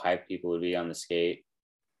how hyped people would be on the skate.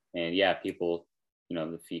 And yeah, people,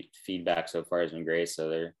 the feedback so far has been great. So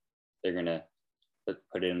they're gonna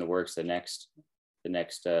put it in the works. The next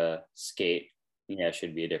skate,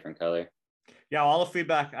 should be a different color. Yeah, all the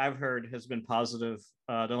feedback I've heard has been positive.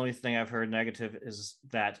 The only thing I've heard negative is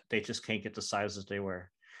that they just can't get the sizes they wear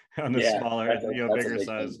on the smaller, bigger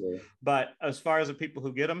size. But as far as the people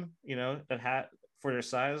who get them, that for their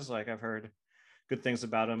size, like I've heard good things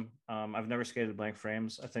about them. I've never skated blank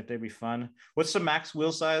frames. I think they'd be fun. What's the max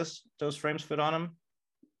wheel size those frames fit on them?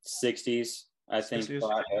 60s, I think. 60s?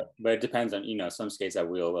 But it depends on, some skates have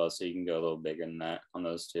wheel wells, so you can go a little bigger than that on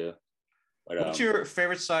those too. But what's your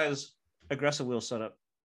favorite size aggressive wheel setup?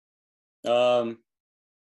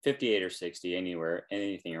 58 or 60,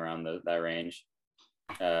 anything around that range.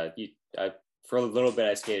 For a little bit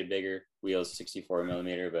I skated bigger wheels, 64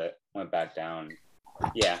 millimeter, but went back down.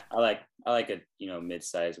 Yeah, I like a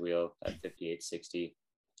mid-size wheel at 58, 60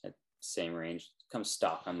 at same range. Comes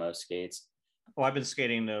stock on most skates. Oh, I've been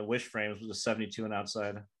skating the Wish frames with a 72 and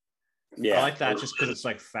outside. Yeah, I like that just because it's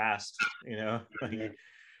like fast, Those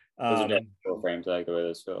are cool frames. I like the way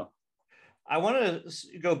those feel. I want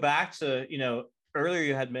to go back to, earlier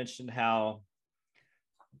you had mentioned how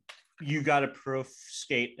you got a pro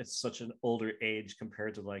skate at such an older age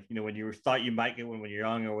compared to like, when you thought you might get one when you're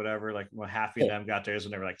young or whatever, like when half of them got theirs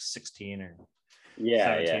when they were like 16 or 17.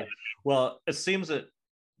 Yeah. Well, it seems that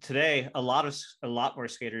today a lot more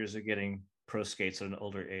skaters are getting pro skates at an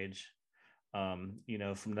older age, from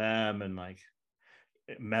them, and like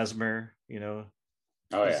Mesmer, you know.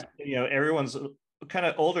 Oh yeah. You know, everyone's kind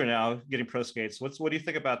of older now getting pro skates. What do you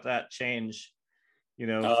think about that change, you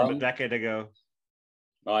know, from a decade ago?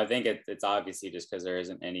 Well, I think it's obviously just because there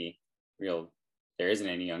isn't any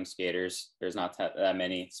young skaters. There's not that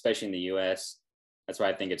many, especially in the U.S. That's why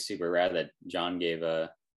I think it's super rad that John gave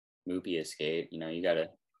Moopy a skate. You know, you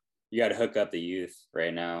gotta hook up the youth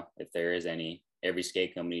right now. If there is any, every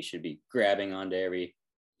skate company should be grabbing onto every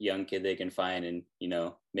young kid they can find and, you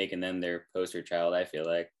know, making them their poster child. I feel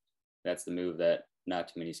like that's the move that not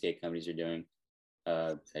too many skate companies are doing,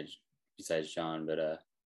 besides John. But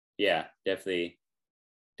yeah, definitely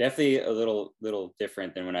a little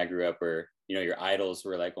different than when I grew up, where, you know, your idols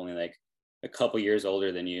were like only like a couple years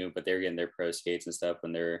older than you, but they're getting their pro skates and stuff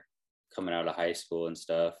when they're coming out of high school and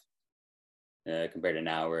stuff. Compared to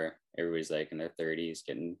now, where everybody's like in their 30s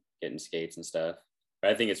getting skates and stuff.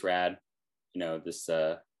 But I think it's rad. You know, this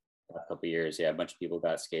couple years, yeah, a bunch of people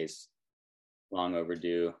got skates, long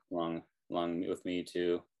overdue, long with me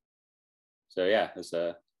too. So yeah, it's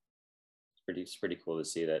pretty cool to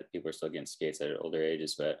see that people are still getting skates at older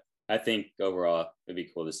ages. But I think overall it'd be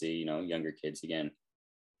cool to see, you know, younger kids again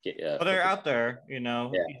get. Well, they're out there, you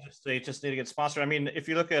know. Yeah. They just need to get sponsored. I mean, if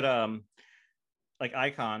you look at like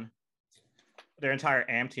Icon, their entire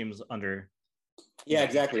AM team's under. Yeah,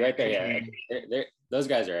 exactly, right there. Yeah, those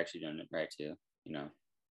guys are actually doing it right too. You know,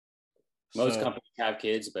 most companies have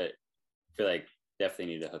kids, but I feel like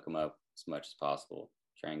definitely need to hook them up as much as possible.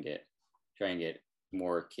 Try and get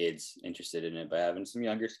more kids interested in it by having some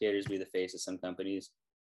younger skaters be the face of some companies,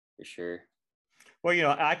 for sure. Well, you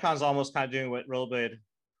know, Icon's almost kind of doing what Rollerblade,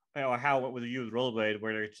 you know, how what would you with Rollerblade,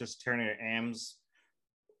 where they're just turning their AMs,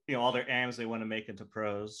 you know, all their AMs they want to make into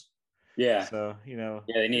pros. Yeah. So, you know.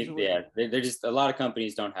 Yeah, they need. Yeah, they're just, a lot of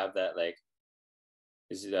companies don't have that. Like,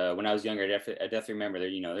 when I was younger, I definitely remember there.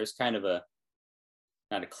 You know, there's kind of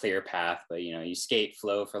not a clear path, but, you know, you skate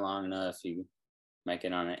flow for long enough, you might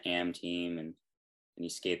get on an AM team, and you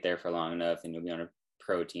skate there for long enough, and you'll be on a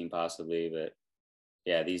pro team possibly. But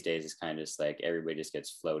yeah, these days it's kind of just like everybody just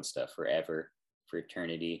gets flowed stuff forever, for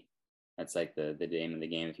eternity. That's like the name of the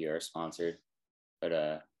game if you are sponsored.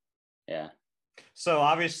 But yeah. So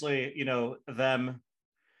obviously, you know, them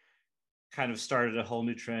kind of started a whole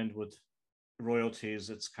new trend with royalties.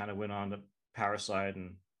 It's kind of went on to Powerside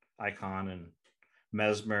and Icon and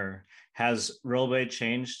Mesmer. Has Rollerblade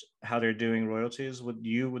changed how they're doing royalties with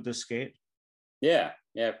this skate? Yeah,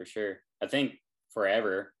 for sure. I think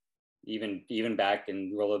forever, even back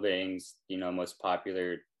in rollerblading's, you know, most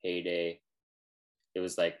popular heyday, it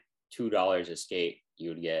was like $2 a skate. You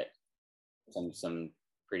would get some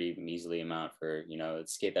pretty measly amount for, you know, a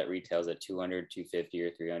skate that retails at $200, $250,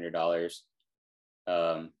 or $300.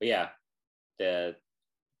 But yeah, the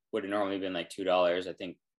would have normally been like $2. I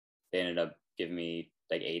think they ended up giving me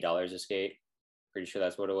like $8 a skate. Pretty sure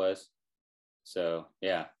that's what it was. So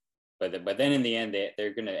yeah, but then in the end,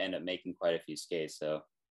 they're going to end up making quite a few skates. So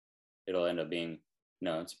it'll end up being,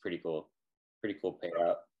 it's a pretty cool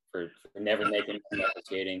payout for never making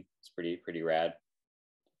skating. It's pretty rad to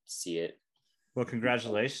see it. Well,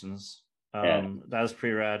 congratulations. That was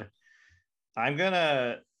pretty rad.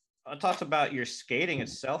 I'll talk about your skating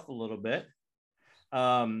itself a little bit.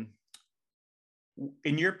 In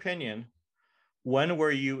your opinion, when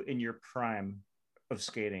were you in your prime of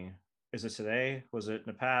skating? Is it today? Was it in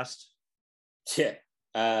the past? Yeah.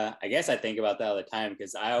 I guess I think about that all the time,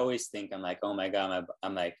 because I always think, I'm like, oh my God,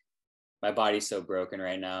 my body's so broken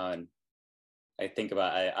right now. And I think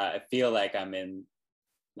about, I feel like I'm in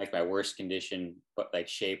like my worst condition, but like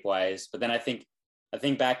shape wise. But then I think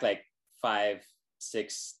back like 5,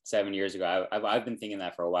 6, 7 years ago. I've been thinking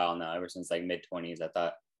that for a while now, ever since like mid-20s. I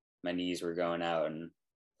thought my knees were going out and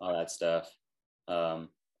all that stuff. But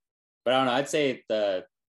I don't know. I'd say the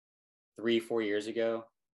 3-4 years ago,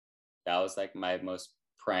 that was like my most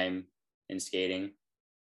prime in skating.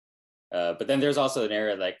 But then there's also an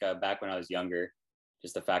era like back when I was younger.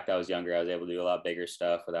 Just the fact that I was younger, I was able to do a lot bigger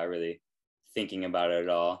stuff without really thinking about it at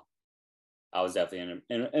all. I was definitely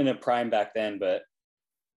in a prime back then, but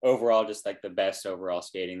overall, just like the best overall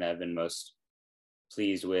skating that I've been most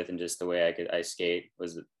pleased with, and just the way I skate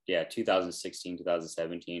was 2016,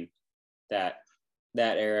 2017. That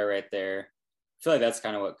era right there. I feel like that's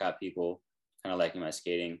kind of what got people kind of liking my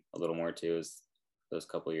skating a little more too, is those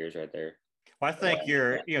couple years right there. Well, I think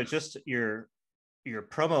just your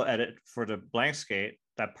promo edit for the blank skate,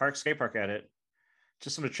 that skate park edit,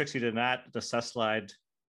 just some of the tricks you did in that, the cess slide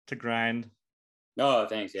to grind. Oh,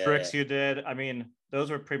 thanks. Yeah. Tricks you did. I mean, those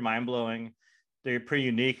were pretty mind blowing. They're pretty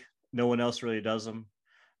unique. No one else really does them.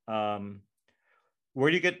 Where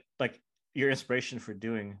do you get like your inspiration for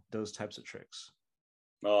doing those types of tricks?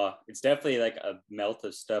 It's definitely like a melt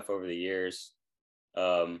of stuff over the years.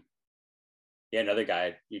 Yeah, another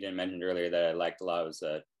guy you didn't mention earlier that I liked a lot was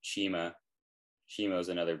Shima. Shima was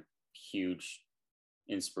another huge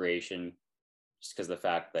inspiration, just because the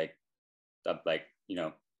fact like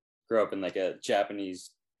grew up in like a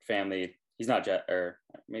Japanese family. He's not or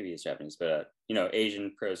maybe he's Japanese, but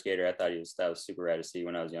Asian pro skater. I thought that was super rad to see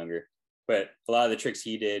when I was younger. But a lot of the tricks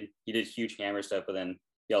he did huge hammer stuff, but then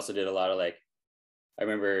he also did a lot of like, I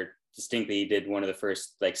remember distinctly he did one of the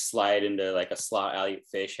first like slide into like a slot alley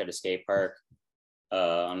fish at a skate park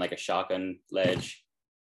on like a shotgun ledge.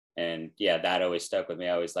 And yeah, that always stuck with me.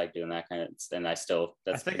 I always liked doing that kind of, and I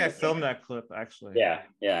think I filmed that clip actually. Yeah.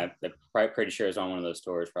 I'm pretty sure it's on one of those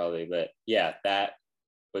tours probably, but yeah, that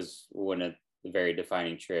was one of the very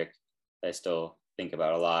defining trick that I still think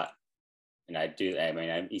about a lot. And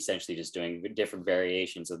I'm essentially just doing different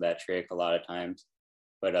variations of that trick a lot of times,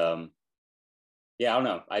 but yeah, I don't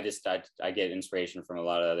know. I get inspiration from a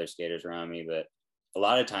lot of other skaters around me, but a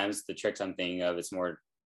lot of times the tricks I'm thinking of, it's more,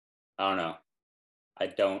 I don't know. I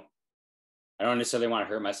don't necessarily want to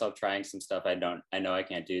hurt myself trying some stuff I know I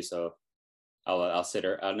can't do. So I'll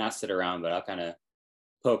not sit around, but I'll kind of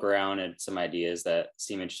poke around at some ideas that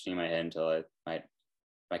seem interesting in my head until I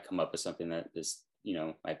might come up with something that is,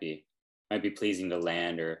 might be pleasing to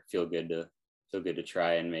land or feel good to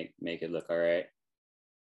try and make it look all right.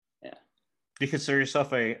 Yeah. Do you consider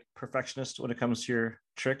yourself a perfectionist when it comes to your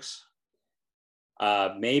tricks?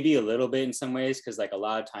 Maybe a little bit in some ways, because like a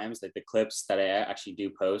lot of times, like the clips that I actually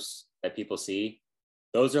do post that people see,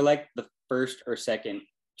 those are like the first or second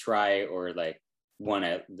try or like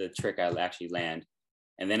the trick I actually land,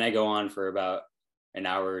 and then I go on for about an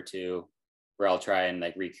hour or two where I'll try and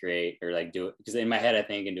like recreate or like do it, because in my head I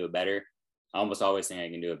think I can do it better. I almost always think I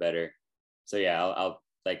can do it better. So yeah, I'll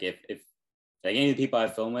like if like any of the people I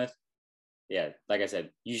film with, yeah, like I said,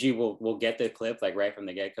 usually we'll get the clip like right from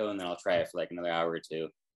the get-go, and then I'll try it for like another hour or two. And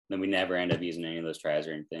then we never end up using any of those tries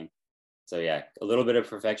or anything. So yeah, a little bit of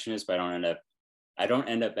perfectionist, but I don't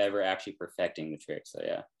end up ever actually perfecting the trick. So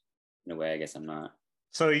yeah, in a way, I guess I'm not.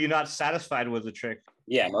 So you're not satisfied with the trick?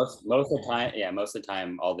 Yeah, most of the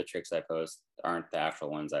time, all the tricks I post aren't the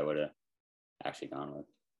actual ones I would have actually gone with.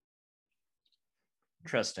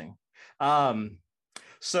 Interesting.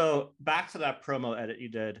 So back to that promo edit you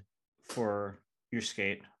did for your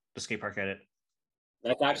the skate park edit.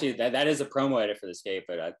 That's actually that is a promo edit for the skate,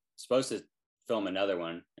 but I'm supposed to film another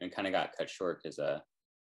one and kind of got cut short because I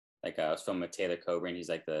was filming with Taylor Coburn. He's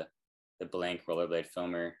like the blank rollerblade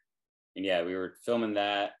filmer, and yeah, we were filming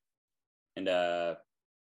that and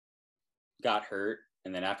got hurt.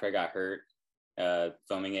 And then after I got hurt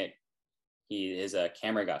filming it, his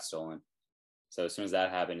camera got stolen. So as soon as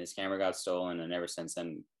that happened, his camera got stolen, and ever since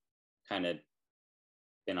then, kind of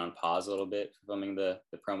been on pause a little bit for filming the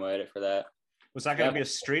promo edit for that. Was that going to be a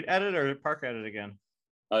street edit or a park edit again?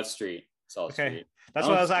 Oh, it's street. It's all okay. Street. That's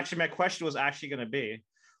what my question was actually going to be.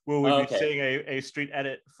 Will we be seeing a street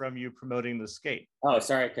edit from you promoting the skate? Oh,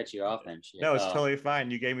 sorry, I cut you off then. Shit. No, it's totally fine.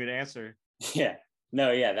 You gave me the answer. Yeah.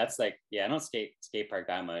 No, yeah, that's like, yeah, I don't skate park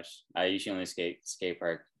that much. I usually only skate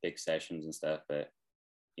park big sessions and stuff, but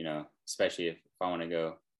especially if I want to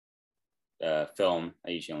go film,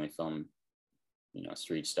 I usually only film,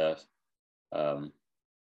 street stuff.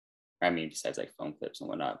 Besides like phone clips and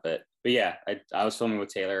whatnot, but yeah, I was filming with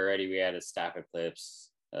Taylor already. We had a stack of clips,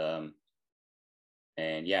 and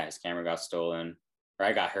yeah, his camera got stolen, or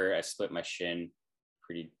I got hurt. I split my shin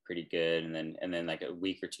pretty good, and then like a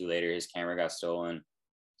week or two later, his camera got stolen.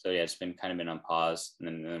 So yeah, it's been on pause,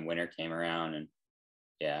 and then winter came around, and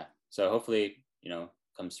yeah, so hopefully,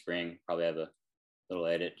 come spring, probably have a little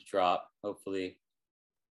edit to drop. Hopefully.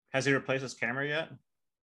 Has he replaced his camera yet?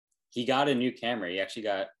 He got a new camera. He actually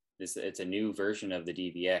got this. It's a new version of the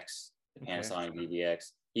DVX, the Panasonic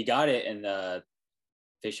DVX. He got it, and the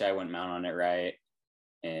fisheye wouldn't mount on it right,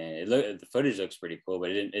 and the footage looks pretty cool,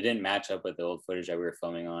 but it didn't match up with the old footage that we were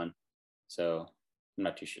filming on. So I'm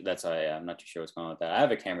not too sure. That's why I'm not too sure what's going on with that. I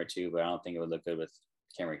have a camera too, but I don't think it would look good with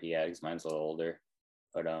the camera he had because mine's a little older.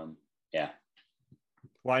 But yeah.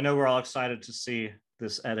 Well, I know we're all excited to see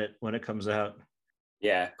this edit when it comes out.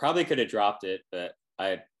 Yeah, probably could have dropped it, but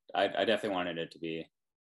I definitely wanted it to be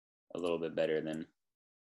a little bit better than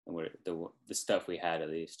the stuff we had, at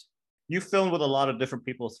least. You filmed with a lot of different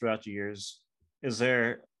people throughout the years. Is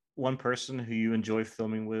there one person who you enjoy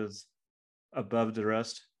filming with above the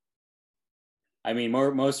rest? I mean,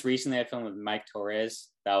 most recently I filmed with Mike Torres.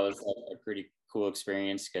 That was a pretty cool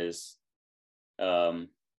experience because,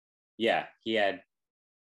 yeah, he had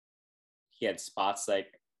spots like,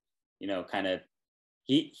 kind of,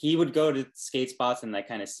 he would go to skate spots and like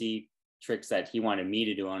kind of see tricks that he wanted me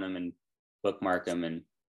to do on him and bookmark them. And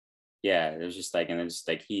yeah, it was just like, and then just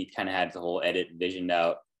like he kind of had the whole edit visioned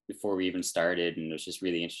out before we even started, and it was just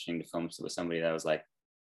really interesting to film with somebody that was like,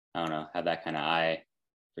 I don't know, had that kind of eye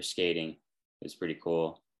for skating. It was pretty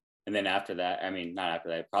cool. And then after that, I mean, not after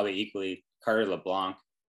that, probably equally, Carter LeBlanc.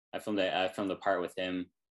 I filmed the part with him.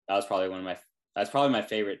 That was probably that's probably my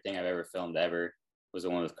favorite thing I've ever filmed ever, was the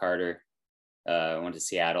one with Carter. I went to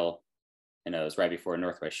Seattle, and it was right before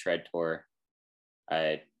Northwest Shred Tour.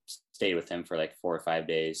 I stayed with him for like 4 or 5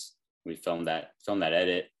 days. We filmed that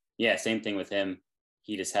edit. Yeah, same thing with him.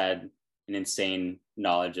 He just had an insane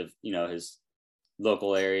knowledge of, you know, his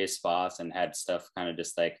local area spots, and had stuff kind of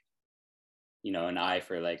just like, you know, an eye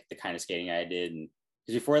for like the kind of skating I did. And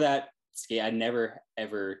because before that skate, I never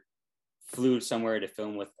ever flew somewhere to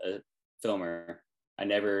film with a filmer.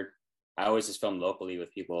 I always just filmed locally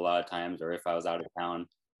with people a lot of times, or if I was out of town,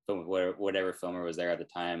 film with whatever filmer was there at the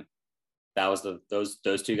time. That was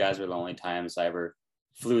those two guys were the only times I ever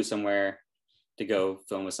flew somewhere to go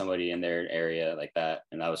film with somebody in their area like that.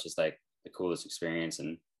 And that was just like the coolest experience,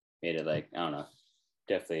 and made it like, I don't know,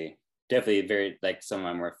 definitely very, like, some of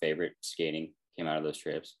my more favorite skating came out of those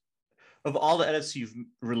trips. Of all the edits you've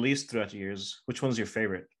released throughout the years, which one's your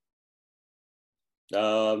favorite?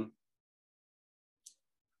 I'd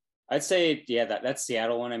say, yeah, that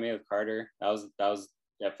Seattle one I made with Carter. That was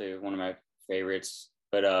definitely one of my favorites.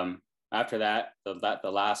 But after that, the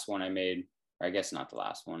last one I made, or I guess not the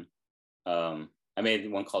last one, I made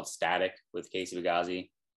one called Static with Casey Bugazzi.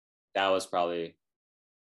 That was probably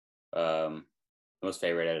the most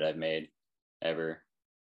favorite edit I've made ever,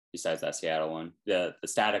 besides that Seattle one. The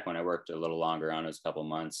Static one I worked a little longer on. It was a couple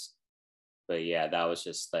months. But yeah, that was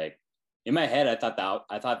just like, in my head, I thought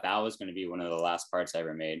that was going to be one of the last parts I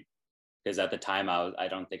ever made, because at the time I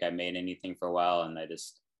don't think I made anything for a while, and I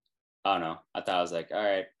don't know. I thought I was like, all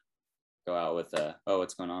right, go out with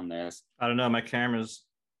what's going on there? I don't know. My camera's,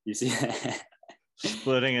 you see,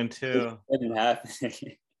 splitting in two. It didn't happen.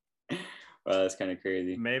 Well, that's kind of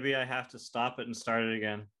crazy. Maybe I have to stop it and start it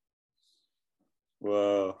again.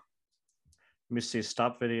 Whoa. Let me see.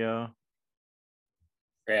 Stop video.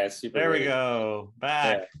 Yeah, super. There we go.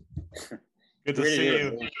 Back. Yeah. Good to see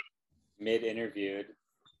you. Mid-interview,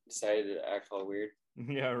 decided to act all weird.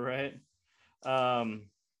 Yeah, right.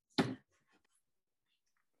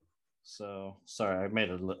 So sorry, I made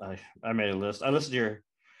a list. I listened to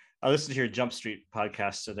your Jump Street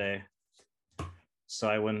podcast today, so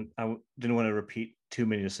I didn't want to repeat too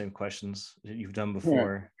many of the same questions that you've done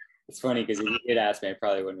before. Yeah. It's funny because if you did ask me, I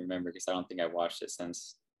probably wouldn't remember, because I don't think I watched it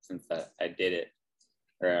since I did it.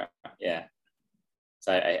 Or yeah,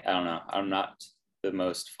 so I don't know. I'm not the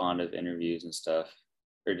most fond of interviews and stuff,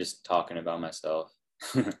 or just talking about myself.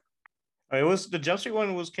 It was the Jump Street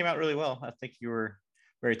one came out really well. I think you were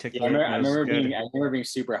very articulate. Yeah, I remember being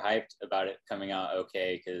super hyped about it coming out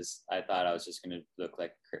okay, because I thought I was just gonna look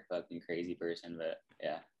like a fucking crazy person. But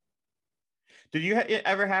yeah. Did you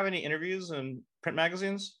ever have any interviews in print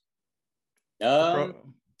magazines? Or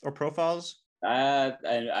profiles? I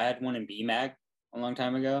had one in BMag a long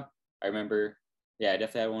time ago. I remember. Yeah, I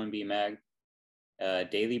definitely had one in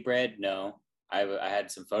BMag. Daily Bread, no. I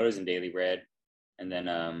had some photos in Daily Bread, and then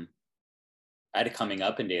I had a coming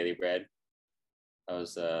up in Daily Bread. I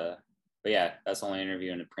was but yeah, that's the only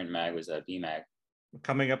interview in a print mag was BMag.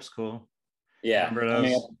 Coming Up's cool. Yeah,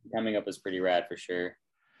 coming up was pretty rad for sure.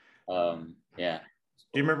 Yeah.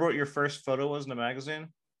 Do you remember what your first photo was in the magazine?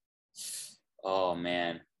 Oh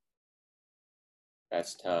man,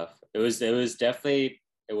 that's tough. It was definitely,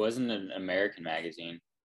 it wasn't an American magazine.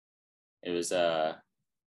 It was a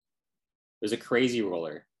Crazy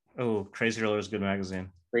Roller. Oh, Crazy Roller is a good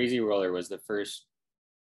magazine. Crazy Roller was the first.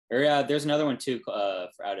 Or there's another one too,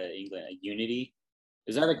 out of England, Unity.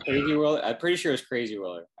 Is that a Crazy Roller? I'm pretty sure it was Crazy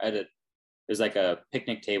Roller. There's like a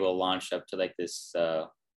picnic table launched up to like this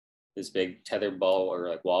big tether ball, or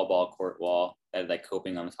like court wall that had like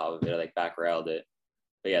coping on the top of it. I like back railed it.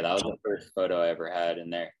 But yeah, that was the first photo I ever had in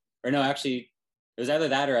there. Or no, actually, it was either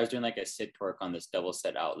that or I was doing like a sit torque on this double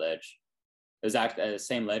set out ledge. It was actually the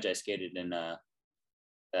same ledge I skated in that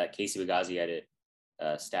Casey Bugazzi edit,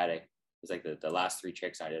 Static. It was like the last 3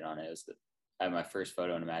 tricks I did on it. I had my first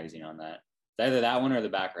photo in a magazine on that. It's either that one or the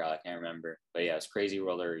back rail. I can't remember. But yeah, it was Crazy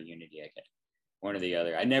Roller or Unity. One or the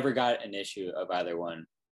other. I never got an issue of either one,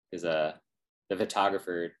 because the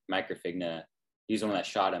photographer, Mike Figna, he was the one that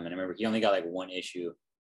shot him. And I remember he only got like 1 issue.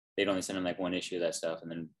 They'd only send him like 1 issue of that stuff.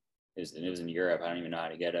 And then it was in Europe. I don't even know how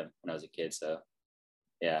to get him when I was a kid. So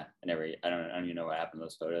yeah, I don't even know what happened to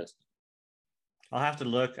those photos. I'll have to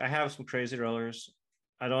look. I have some Crazy Rollers.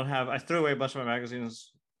 I threw away a bunch of my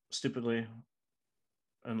magazines stupidly.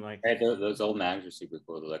 And like, right, those old mags are super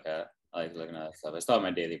cool to look at. I like looking at that stuff. I still have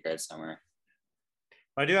my daily bread somewhere.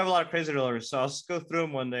 I do have a lot of crazy rollers, so I'll just go through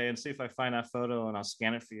them one day and see if I find that photo, and I'll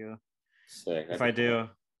scan it for you. Sick. If I do.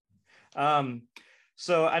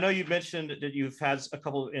 So I know you mentioned that you've had a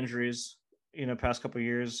couple of injuries, past couple of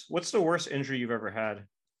years. What's the worst injury you've ever had?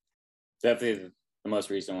 Definitely the most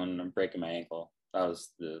recent one. I'm breaking my ankle. That was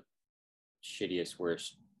the shittiest,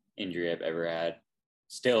 worst injury I've ever had.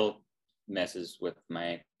 Still messes with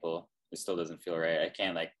my ankle. It still doesn't feel right. I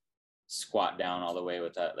can't like squat down all the way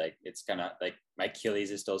with that. Like it's kind of like my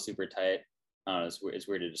Achilles is still super tight. I don't know. It's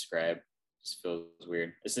weird to describe. It just feels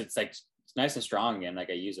weird. It's like it's nice and strong again. Like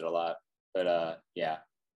I use it a lot, but yeah,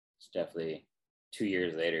 it's definitely 2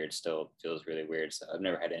 years later. It still feels really weird. So I've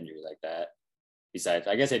never had an injury like that. Besides,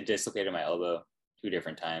 I guess I dislocated my elbow 2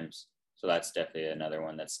 different times. So that's definitely another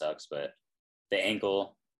one that sucks. But the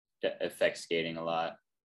ankle affects skating a lot.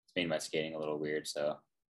 It's made my skating a little weird. So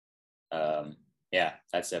yeah,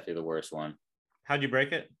 that's definitely the worst one. How'd you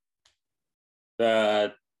break it?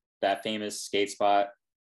 That famous skate spot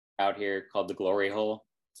out here called the Glory Hole.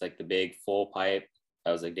 It's like the big full pipe.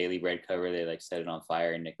 That was like Daily Bread cover. They like set it on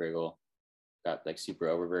fire, and Nick Riggle got like super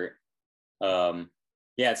oververt.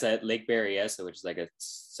 Yeah, it's at Lake Berryessa, which is like a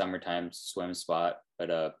summertime swim spot.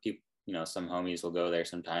 But people, some homies will go there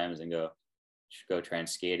sometimes and go try and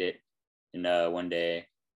skate it. And one day,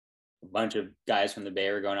 a bunch of guys from the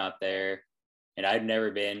Bay were going out there, and I'd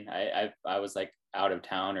never been. I was like out of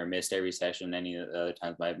town or missed every session. Any of the other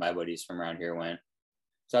times my buddies from around here went.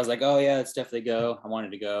 So I was like, oh yeah, let's definitely go. I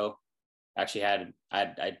wanted to go. Actually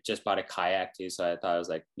I just bought a kayak too, so I thought it was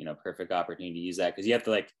like, perfect opportunity to use that, because you have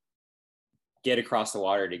to like get across the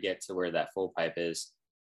water to get to where that full pipe is.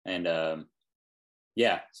 And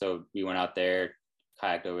yeah, so we went out there,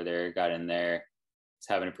 kayaked over there, got in there. It's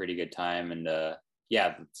having a pretty good time. And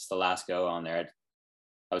yeah, it's the last go on there.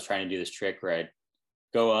 I was trying to do this trick where I'd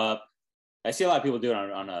go up. I see a lot of people do it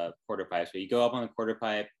on a quarter pipe. So you go up on the quarter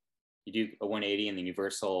pipe, you do a 180, and then you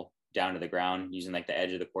versal down to the ground using like the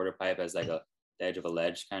edge of the quarter pipe as like the edge of a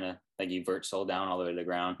ledge, kind of like you versal down all the way to the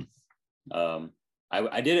ground.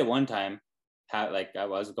 I did it one time. Like I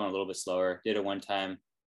was going a little bit slower. Did it one time.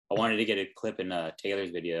 I wanted to get a clip in Taylor's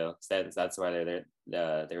video. That's why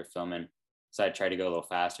they were filming. So I tried to go a little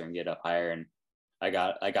faster and get up higher, and I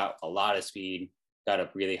got a lot of speed. Got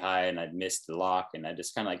up really high, and I'd missed the lock, and I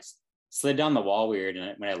just kind of like slid down the wall weird.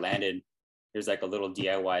 And when I landed, there's like a little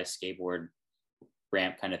DIY skateboard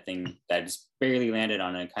ramp kind of thing that I just barely landed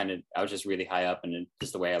on, and I was just really high up, and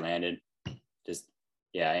just the way I landed,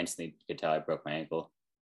 I instantly could tell I broke my ankle.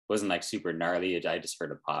 It wasn't like super gnarly. I just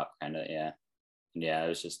heard a pop, kind of. Yeah. And yeah, it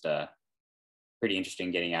was just pretty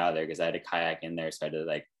interesting getting out of there, because I had a kayak in there, so I had to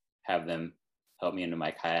like have them help me into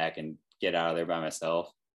my kayak and get out of there by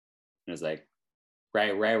myself. And it was like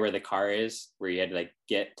right where the car is, where you had to like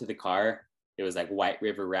get to the car. It was like White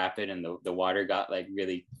River Rapid, and the water got like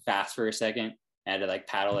really fast for a second. I had to like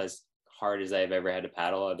paddle as hard as I've ever had to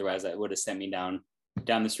paddle. Otherwise, it would have sent me down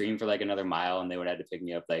the stream for like another mile, and they would have had to pick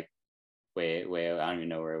me up like way. I don't even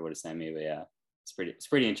know where it would have sent me, but yeah, it's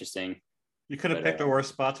pretty interesting. You could have picked a worse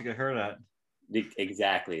spot to get hurt at.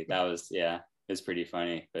 Exactly. That was, yeah, it was pretty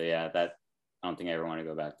funny. But yeah, I don't think I ever want to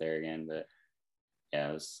go back there again. But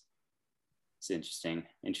yeah, it's interesting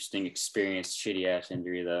experience. Shitty ass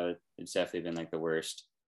injury though. It's definitely been like the worst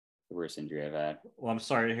injury I've had. Well, I'm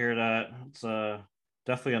sorry to hear that. It's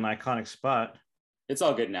definitely an iconic spot. It's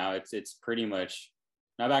all good now. It's pretty much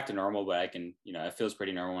not back to normal, but I can, it feels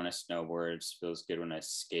pretty normal when I snowboard. It feels good when I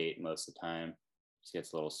skate most of the time. It just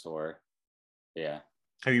gets a little sore. Yeah.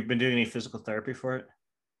 Have you been doing any physical therapy for it?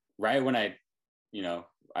 Right when I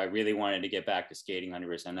really wanted to get back to skating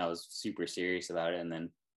 100%. I was super serious about it, and then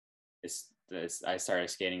I started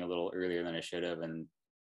skating a little earlier than I should have, and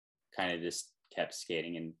kind of just kept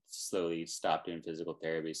skating and slowly stopped doing physical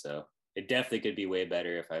therapy. So it definitely could be way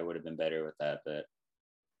better if I would have been better with that. But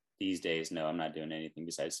these days, no, I'm not doing anything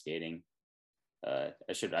besides skating. I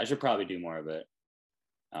should probably do more, but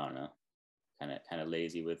I don't know. Kind of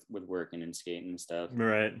lazy with working and skating and stuff.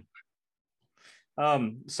 Right.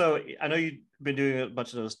 So I know you've been doing a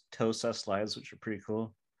bunch of those toe set slides, which are pretty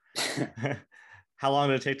cool. How long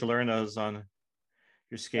did it take to learn those on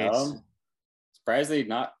your skates? Surprisingly,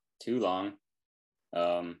 not too long.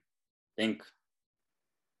 I think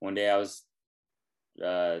one day I was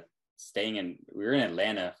we were in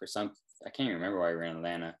Atlanta for I can't even remember why we were in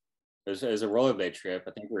Atlanta. It was a rollerblade trip.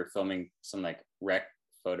 I think we were filming some like rec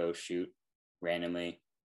photo shoot randomly.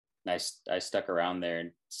 And I stuck around there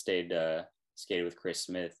and skated with Chris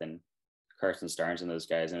Smith and Carson Starnes and those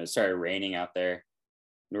guys. And it started raining out there.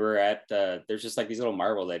 And we were at, there's just like these little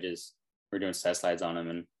marble ledges we're doing set slides on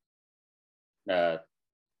them, and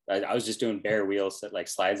I was just doing bare wheels, like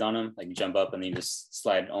slides on them, like you jump up and then you just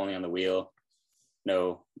slide only on the wheel.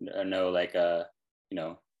 No like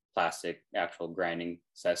plastic actual grinding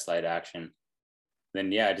set slide action.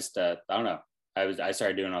 Then I just I don't know. I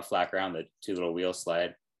started doing a flat ground, the 2 little wheel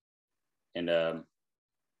slide, and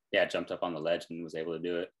jumped up on the ledge and was able to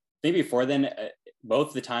do it. I think before then,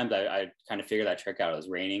 both the times I kind of figured that trick out, it was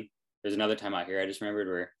raining. There's another time out here I just remembered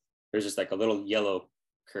where there's just like a little yellow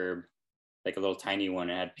curb, like a little tiny one,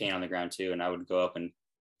 and it had paint on the ground too. And I would go up and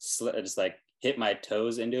just like hit my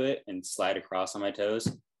toes into it and slide across on my toes,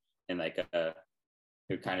 and like it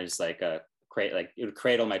would kind of just like it would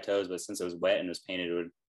cradle my toes, but since it was wet and it was painted,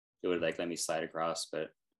 it would like let me slide across. But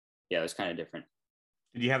yeah, it was kind of different.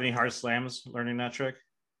 Did you have any hard slams learning that trick?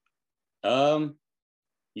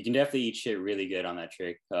 You can definitely eat shit really good on that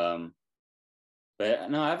trick.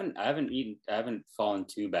 But no, I haven't fallen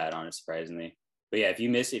too bad on it, surprisingly. But yeah, if you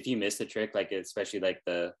miss the trick, like especially like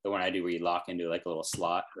the one I do where you lock into like a little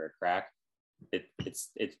slot or a crack,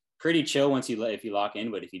 it's pretty chill if you lock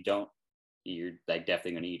in, but if you don't, you're like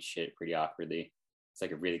definitely gonna eat shit pretty awkwardly. It's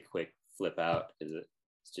like a really quick flip out because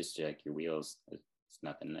it's just like your wheels. It's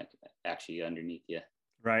nothing that actually underneath you.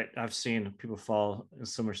 Right. I've seen people fall in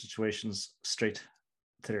similar situations straight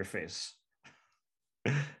to their face.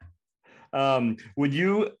 Would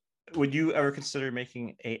you ever consider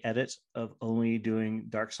making a edit of only doing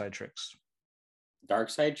dark side tricks? Dark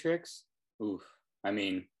side tricks? Oof. I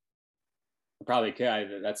mean, I probably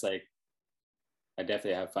could. That's like, I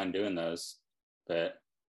definitely have fun doing those, but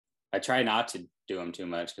I try not to do them too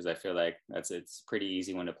much because I feel like it's pretty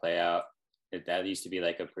easy one to play out. That used to be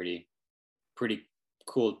like a pretty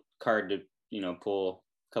cool card to pull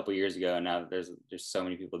a couple years ago, and now there's so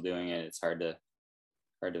many people doing it. It's hard to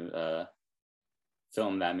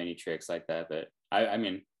film that many tricks like that. But I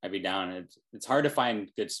mean, I'd be down. It's hard to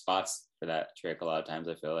find good spots for that trick a lot of times,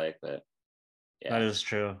 I feel like. But yeah, that is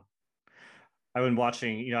true. I've been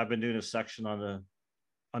watching. I've been doing a section on the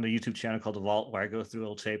YouTube channel called The Vault where I go through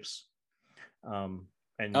old tapes.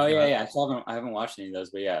 And I haven't watched any of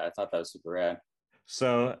those, but yeah, I thought that was super rad.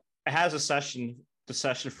 So it has the session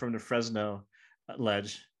from the Fresno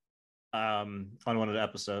ledge on one of the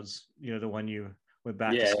episodes, the one you went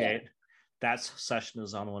back to skate. That session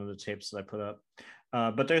is on one of the tapes that I put up.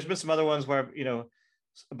 But there's been some other ones where a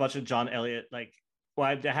bunch of John Elliott, I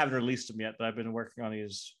haven't released them yet, but I've been working on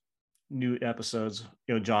these new episodes.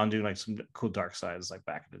 John doing like some cool dark sides like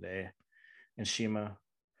back in the day, and Shima.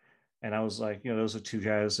 And I was like, those are 2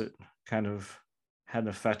 guys that kind of had an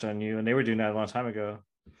effect on you, and they were doing that a long time ago.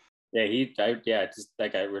 Yeah, just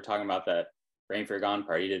like we were talking about that Rain for Gone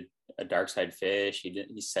part. He did a dark side fish.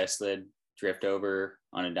 He set slid drift over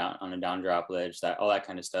on a down drop ledge. That all that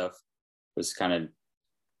kind of stuff was kind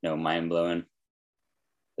of mind blowing.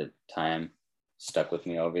 The time stuck with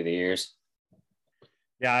me over the years.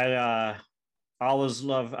 Yeah, I always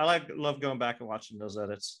love going back and watching those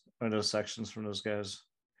edits or those sections from those guys.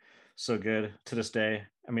 So good to this day.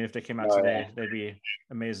 I mean, if they came out today, they'd be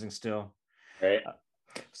amazing still. Right.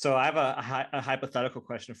 So I have a hypothetical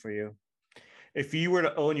question for you. If you were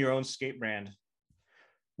to own your own skate brand,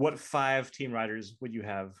 what 5 team riders would you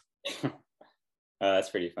have? That's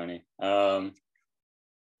pretty funny.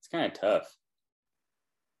 It's kind of tough.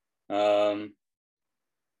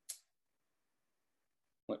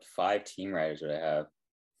 What 5 team riders would I have?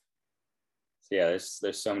 So yeah,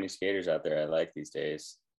 there's so many skaters out there I like these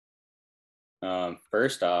days.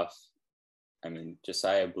 First off, I mean,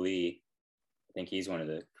 Josiah Blee, I think he's one of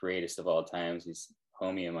the greatest of all times. He's a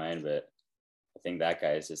homie of mine, but I think that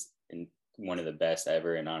guy is just one of the best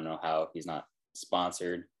ever, and I don't know how he's not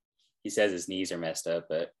sponsored. He says his knees are messed up,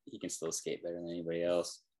 but he can still skate better than anybody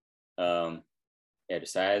else.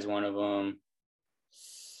 Josiah is one of them.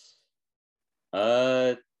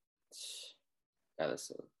 God,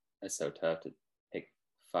 that's so tough to pick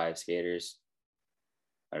 5 skaters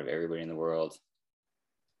out of everybody in the world.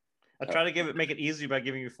 I try to make it easy by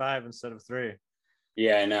giving you 5 instead of 3.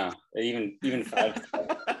 Yeah, I know. Even 5.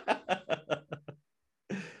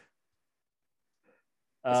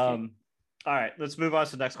 All right, let's move on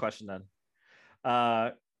to the next question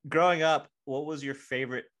then. Growing up, what was your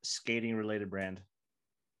favorite skating related brand?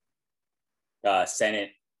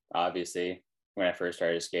 Senate, obviously. When I first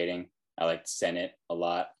started skating, I liked Senate a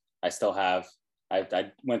lot. I still have.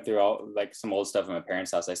 I went through all some old stuff in my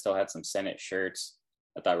parents' house. I still had some Senate shirts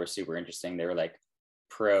I thought were super interesting. They were like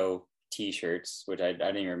pro t-shirts, which I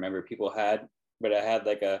didn't even remember people had, but I had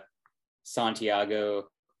like a Santiago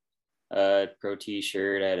pro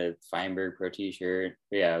t-shirt. I had a Feinberg pro t-shirt.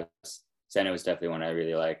 But yeah, Senate was definitely one I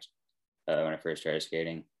really liked when I first started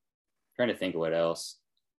skating. I'm trying to think of what else.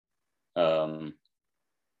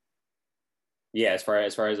 Yeah, as far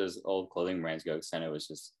as those old clothing brands go, Xena was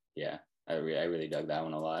just, yeah, I really dug that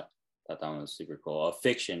one a lot. Thought that one was super cool.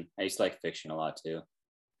 Fiction, I used to like Fiction a lot too.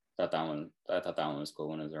 I thought that one was cool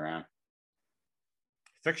when it was around.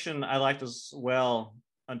 Fiction I liked as well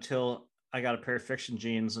until I got a pair of Fiction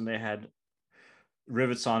jeans and they had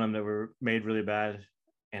rivets on them that were made really bad,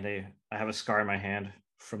 and I have a scar in my hand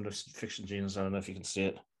from the Fiction jeans. I don't know if you can see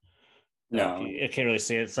it. No, I can't really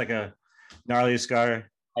see it. It's like a gnarly scar.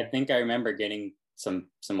 I think I remember getting some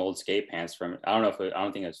old skate pants from. I don't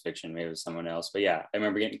think it was Fiction. Maybe it was someone else. But yeah, I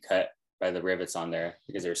remember getting cut by the rivets on there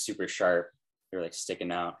because they were super sharp. They were like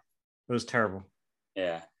sticking out. It was terrible.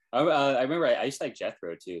 Yeah, I remember I used to like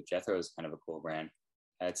Jethro too. Jethro was kind of a cool brand.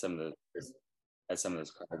 I had some of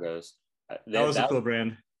those cargos. That was a cool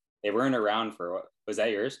brand. They weren't around for what was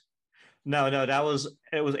that yours? No,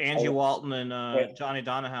 it was Angie Walton and Johnny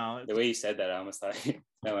Donahoe. The way you said that, I almost thought that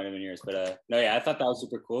might have been yours. But no, yeah, I thought that was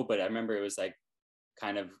super cool. But I remember it was like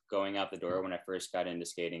kind of going out the door when I first got into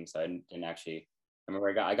skating. So I didn't actually. I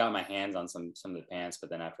remember I got my hands on some of the pants,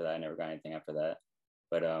 but then after that, I never got anything after that.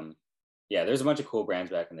 But yeah, there's a bunch of cool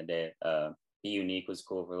brands back in the day. Be Unique was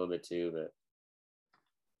cool for a little bit too, but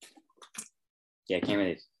yeah, I can't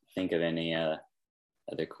really think of any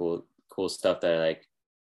other cool stuff that I like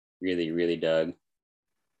really dug.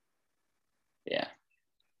 Yeah.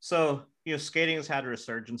 So, skating has had a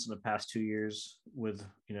resurgence in the past 2 years with,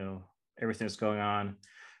 everything that's going on.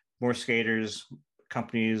 More skaters,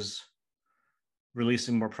 companies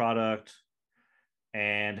releasing more product.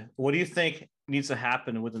 And what do you think needs to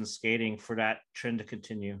happen within skating for that trend to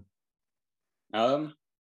continue? I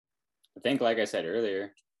think, like I said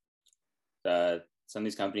earlier, some of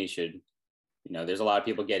these companies should, there's a lot of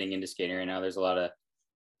people getting into skating right now. There's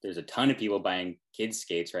a ton of people buying kids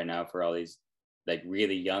skates right now for all these like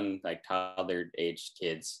really young, like toddler aged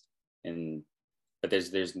kids. But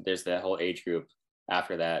there's that whole age group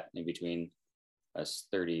after that, in between us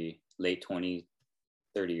 30, late 20,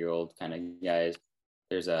 30-year-old kind of guys.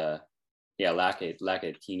 There's a lack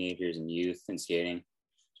of teenagers and youth in skating.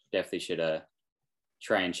 Definitely should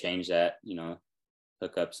try and change that,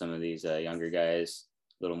 hook up some of these younger guys,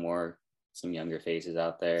 a little more, some younger faces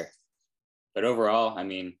out there. But overall, I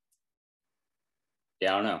mean,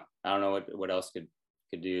 yeah, I don't know what else could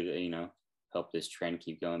do to, help this trend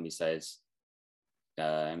keep going besides,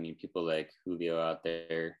 people like Julio out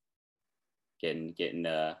there getting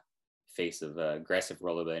face of aggressive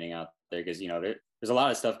rollerblading out there. Cause there's a lot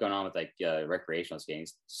of stuff going on with like recreational skating.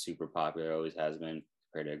 It's super popular, always has been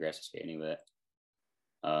compared to aggressive skating, but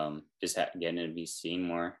just getting it to be seen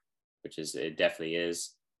more, which it definitely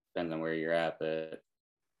is, depends on where you're at. But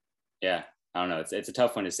yeah, I don't know. It's a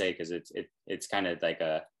tough one to say because it's kind of like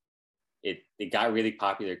it got really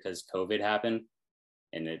popular because COVID happened,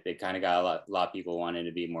 and it kind of got a lot of people wanting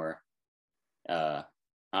to be more, I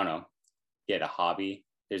don't know, get a hobby.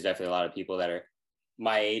 There's definitely a lot of people that are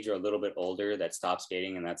my age or a little bit older that stopped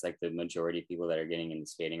skating, and that's like the majority of people that are getting into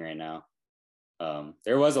skating right now.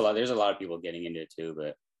 There's a lot of people getting into it too,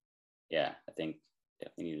 but yeah, I think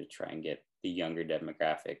definitely need to try and get the younger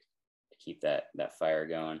demographic to keep that fire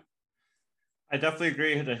going. I definitely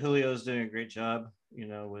agree that Julio is doing a great job,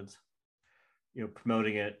 with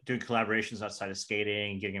promoting it, doing collaborations outside of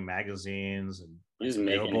skating, getting in magazines and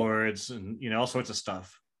billboards and all sorts of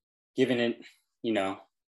stuff. Giving it,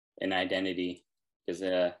 an identity, because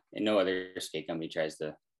no other skate company tries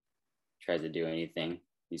to do anything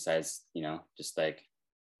besides just like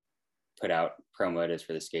put out promo edits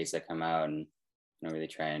for the skates that come out, and not really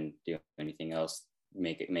try and do anything else,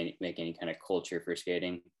 make any kind of culture for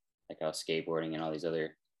skating, like how skateboarding and all these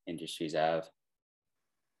other industries have,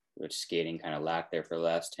 which skating kind of lacked there for the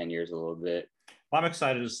last 10 years a little bit. Well, I'm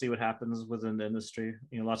excited to see what happens within the industry.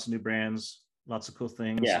 Lots of new brands, lots of cool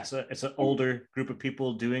things. Yeah. It's an older group of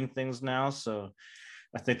people doing things now, so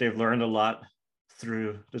I think they've learned a lot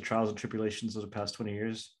through the trials and tribulations of the past 20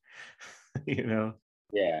 years.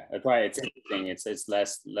 Yeah, that's why it's interesting. It's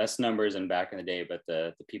less numbers than back in the day, but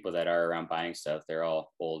the people that are around buying stuff, they're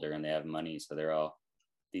all older and they have money, so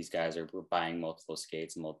these guys are buying multiple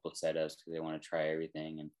skates and multiple setups because they want to try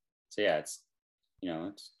everything. And so yeah, it's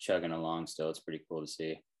it's chugging along still. It's pretty cool to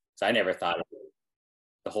see. So I never thought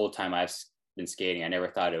the whole time I've been skating, I never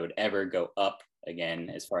thought it would ever go up again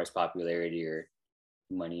as far as popularity or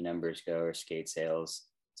money numbers go or skate sales.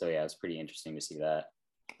 So yeah, it's pretty interesting to see that.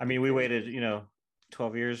 I mean, we waited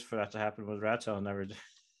 12 years for that to happen with Rat Tail.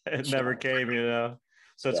 It never came,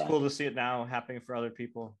 so it's cool to see it now happening for other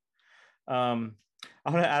people. I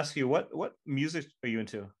want to ask you, what music are you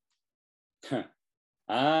into?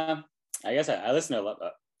 I guess I listen to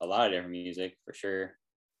a lot of different music for sure.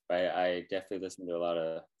 But I definitely listen to a lot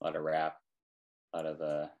of rap, a lot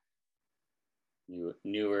of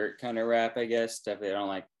newer kind of rap, I guess. Definitely,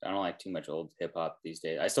 I don't like too much old hip hop these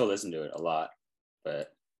days. I still listen to it a lot, but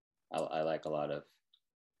I like a lot of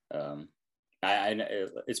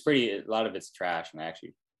it's pretty, a lot of it's trash, and I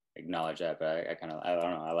actually acknowledge that, but I kind of, I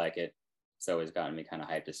don't know, I like it. It's always gotten me kind of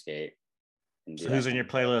hyped to skate. So who's in your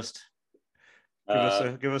playlist?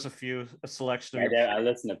 Give us a selection. I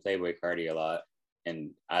listen to Playboy Carti a lot,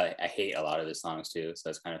 and I hate a lot of his songs too, so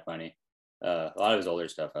it's kind of funny. A lot of his older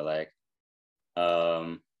stuff I like.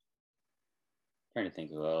 Trying to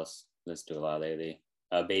think who else listen to a lot lately.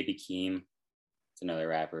 Baby Keem, it's another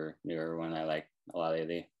rapper, newer one I like a lot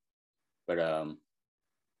lately. But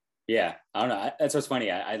yeah, I don't know. That's what's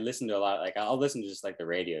funny. I listen to a lot. Like I'll listen to just like the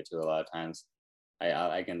radio too a lot of times.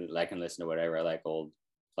 I can listen to whatever. I like a lot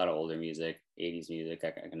of older music, 80s music,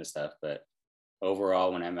 that kind of stuff. But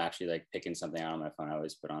overall, when I'm actually like picking something out on my phone, I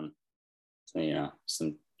always put on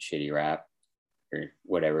some shitty rap or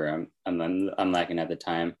whatever I'm liking at the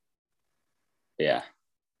time. But yeah.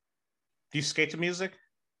 Do you skate to music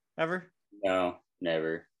ever? No,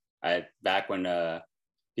 never. Back when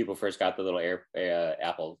people first got the little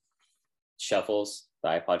Apple shuffles, the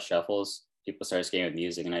iPod shuffles, people started skating with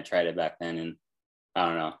music, and I tried it back then, and I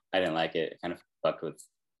don't know, I didn't like it. It kind of fucked with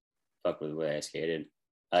the way I skated.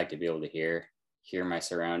 I like to be able to hear my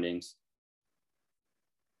surroundings.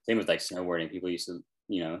 Same with like snowboarding. People used to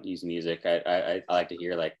use music. I like to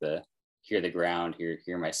hear the ground,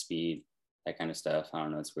 hear my speed, that kind of stuff. I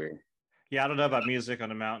don't know, it's weird. Yeah, I don't know about music on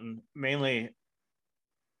the mountain. Mainly,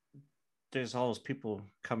 there's all those people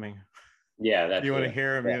coming. Yeah, you want to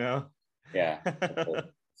hear them, yeah. Yeah,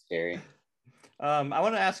 scary. I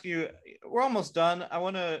want to ask you. We're almost done. I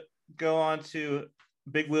want to go on to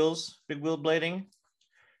big wheel blading.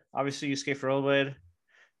 Obviously, you skate for Rollerblade.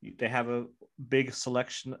 They have a big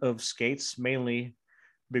selection of skates, mainly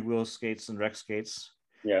big wheel skates and rec skates.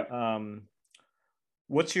 Yeah.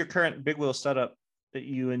 What's your current big wheel setup that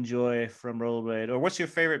you enjoy from Rollerblade, or what's your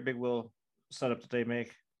favorite big wheel setup that they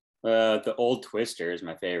make? The old Twister is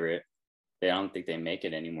my favorite. I don't think they make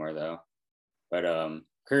it anymore though. But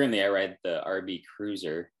currently I ride the RB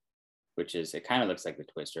Cruiser, which it kind of looks like the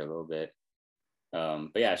Twister a little bit.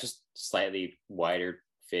 But yeah, it's just slightly wider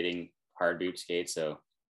fitting hard boot skate. So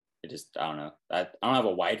I don't know. I don't have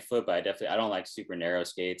a wide foot, but I don't like super narrow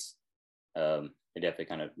skates. It definitely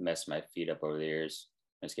kind of messed my feet up over the years.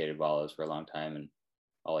 I skated Vollos for a long time, and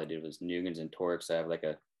all I did was Nugans and Torques. So I have like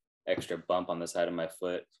a extra bump on the side of my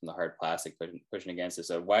foot from the hard plastic pushing against it.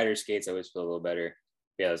 So wider skates I always feel a little better.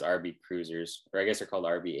 Yeah, those RB Cruisers, or I guess they're called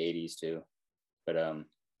RB 80s too. But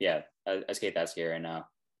yeah, I skate that skate right now.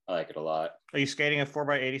 I like it a lot. Are you skating a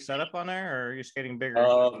 4x80 setup on there, or are you skating bigger?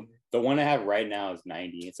 The one I have right now is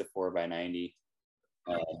 90. It's a 4x90.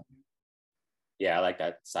 Yeah, I like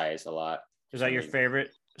that size a lot. Is that your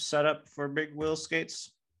favorite setup for big wheel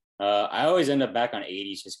skates? I always end up back on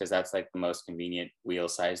 80s just because that's like the most convenient wheel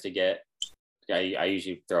size to get. I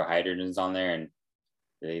usually throw hydrogens on there, and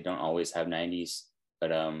they don't always have 90s. But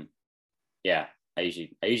yeah, I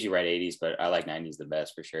usually ride 80s, but I like 90s the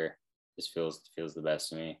best for sure. Just feels the best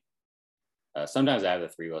to me. Sometimes I have the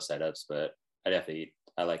 3-wheel setups, but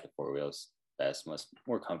I like the 4 wheels best,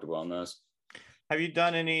 more comfortable on those. Have you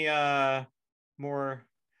done any more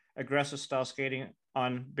aggressive style skating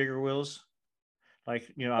on bigger wheels?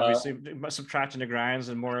 Like, obviously subtracting the grinds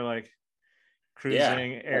and more like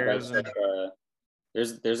cruising airs. And...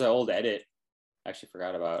 there's an old edit I actually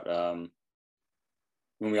forgot about.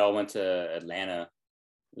 When we all went to Atlanta,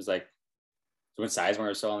 it was like when Sizemore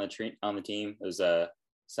was still on the team. It was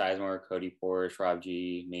Sizemore, Cody Porsche, Rob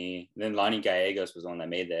G, me. And then Lonnie Gallegos was the one that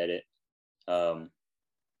made the edit. But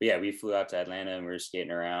yeah, we flew out to Atlanta and we were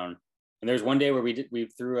skating around. And there was one day where we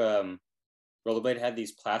threw Rollerblade had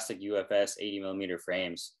these plastic UFS 80mm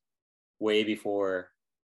frames way before.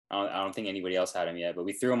 I don't think anybody else had them yet, but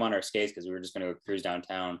we threw them on our skates because we were just going to go cruise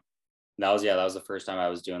downtown. And that was the first time I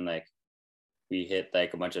was doing we hit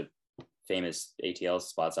like a bunch of famous ATL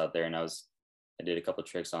spots out there, and I did a couple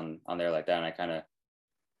tricks on there like that, and I kind of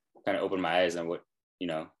opened my eyes on what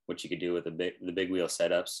you could do with the big wheel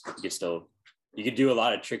setups. You could do a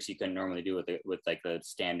lot of tricks you couldn't normally do with like the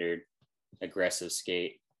standard aggressive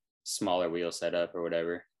skate, smaller wheel setup or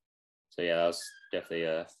whatever. So yeah, that was definitely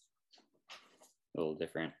a little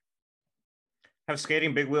different. Have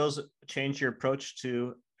skating big wheels changed your approach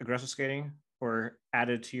to aggressive skating or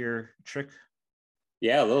added to your trick?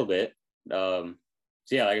 Yeah, a little bit. So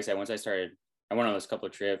yeah, like I said, once I went on those couple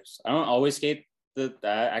of trips. I don't always skate I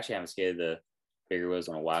actually haven't skated the bigger wheels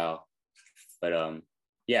in a while, but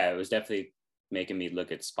yeah, it was definitely making me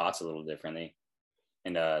look at spots a little differently.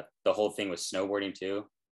 And the whole thing with snowboarding too.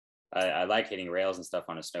 I like hitting rails and stuff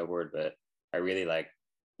on a snowboard, but I really like,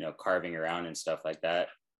 carving around and stuff like that.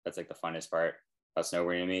 That's like the funnest part about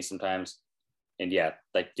snowboarding to me sometimes. And yeah,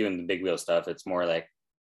 like doing the big wheel stuff, it's more like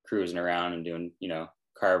cruising around and doing,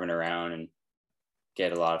 carving around, and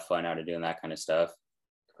get a lot of fun out of doing that kind of stuff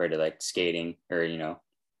compared to like skating or,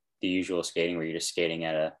 the usual skating where you're just skating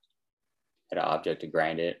at an object to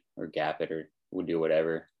grind it or gap it or would do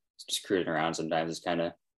whatever. It's just cruising around sometimes is kind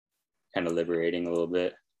of liberating a little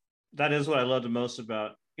bit. That is what I love the most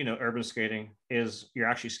about, urban skating is you're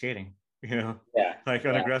actually skating, like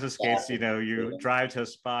on aggressive skates, you drive to a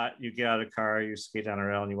spot, you get out of the car, you skate down a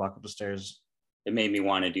rail and you walk up the stairs. It made me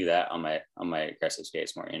want to do that on my aggressive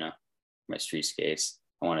skates more, my street skates.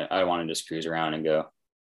 I want to just cruise around and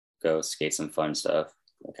go skate some fun stuff,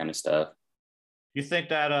 that kind of stuff. You think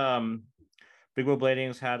that big wheel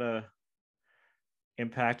blading's had a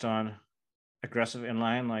impact on aggressive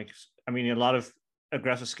inline? Like, I mean, a lot of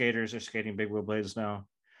aggressive skaters are skating big wheel blades now.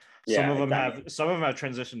 Some of them have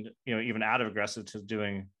transitioned, even out of aggressive to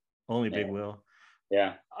doing only big wheel.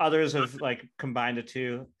 Yeah. Others have like combined the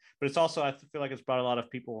two, but it's also, I feel like it's brought a lot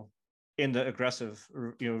of people into aggressive,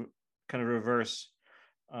 kind of reverse.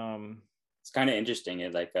 It's kind of interesting.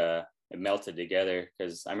 It it melted together,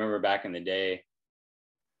 because I remember back in the day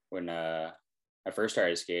when I first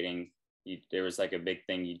started skating, there was like a big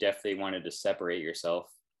thing. You definitely wanted to separate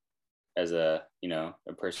yourself as a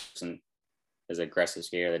person, as an aggressive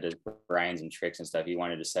skater that does grinds and tricks and stuff. You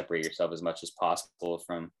wanted to separate yourself as much as possible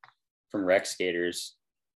from rec skaters.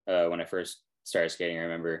 When I first started skating, I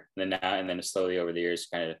remember, and then slowly over the years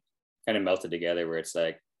kind of melted together, where it's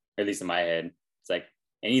like, or at least in my head, it's like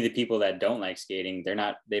any of the people that don't like skating,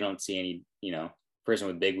 they don't see any, person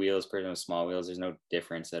with big wheels, person with small wheels, there's no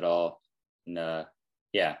difference at all. And and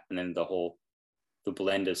then the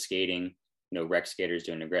blend of skating, rec skaters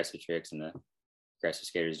doing aggressive tricks and the aggressive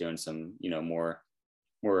skaters doing some,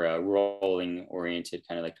 more rolling oriented,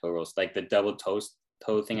 kind of like toe rolls, like the double toe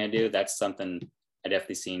thing I do. That's something I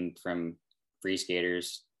definitely seen from free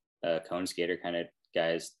skaters, cone skater kind of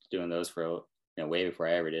guys doing those for, way before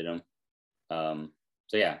I ever did them.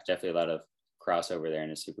 So yeah, definitely a lot of crossover there,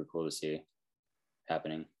 and it's super cool to see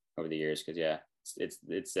happening over the years, because it's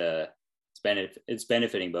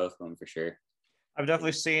benefiting both of them for sure. I've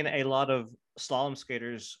definitely seen a lot of slalom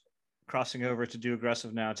skaters crossing over to do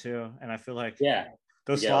aggressive now too, and I feel like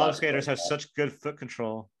those slalom skaters have such good foot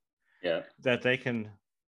control that they can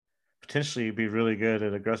potentially be really good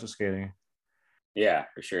at aggressive skating. Yeah,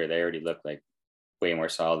 for sure. They already look like way more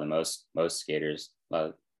solid than most skaters. A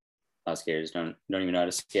lot of skaters don't even know how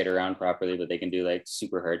to skate around properly, but they can do like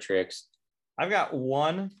super hard tricks. I've got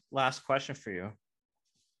one last question for you.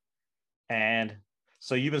 And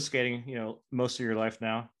so you've been skating, most of your life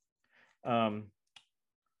now.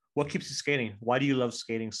 What keeps you skating? Why do you love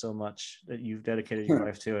skating so much that you've dedicated your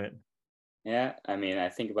life to it? Yeah, I mean, I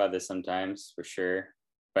think about this sometimes for sure.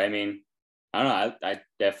 But I mean, I don't know. I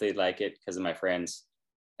definitely like it because of my friends.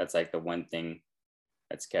 That's like the one thing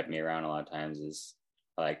that's kept me around a lot of times, is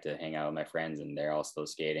I like to hang out with my friends, and they're all still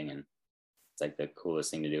skating. And it's like the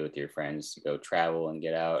coolest thing to do with your friends, to go travel and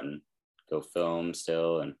get out and go film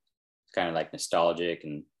still. And it's kind of like nostalgic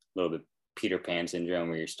and a little bit Peter Pan syndrome,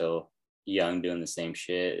 where you're still young doing the same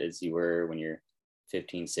shit as you were when you're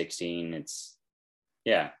 15, 16. It's,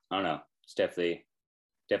 I don't know. It's definitely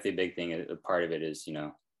a big thing. A part of it is,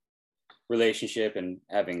 relationship and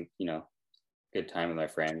having, good time with my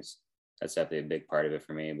friends. That's definitely a big part of it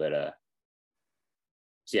for me. But I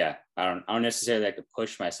don't necessarily like to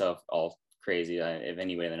push myself all crazy. If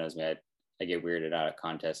anybody that knows me, I get weirded out at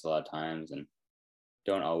contests a lot of times, and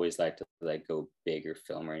don't always like to like go big or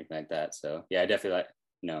film or anything like that. So I definitely like,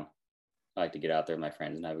 I like to get out there with my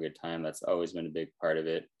friends and have a good time. That's always been a big part of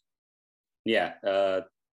it.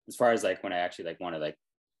 As far as like when I actually like want to like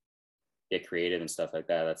get creative and stuff like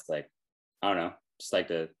that, that's like, I don't know, just like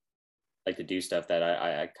to do stuff that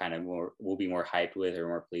I kind of will be more hyped with or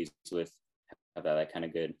more pleased with, have that like kind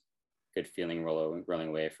of good feeling rolling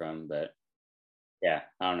away from. But I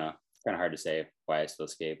don't know, it's kind of hard to say why I still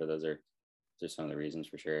skate, but those are some of the reasons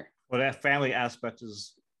for sure. Well, that family aspect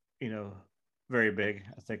is, very big.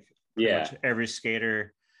 I think much every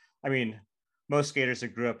skater, I mean, most skaters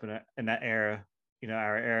that grew up in that era,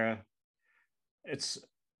 our era, it's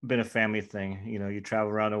been a family thing. You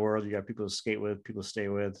travel around the world, you got people to skate with, people to stay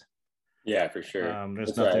with. Yeah, for sure.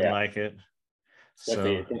 There's nothing like it. It's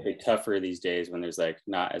definitely tougher these days when there's like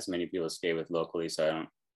not as many people to skate with locally. So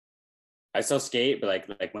I still skate, but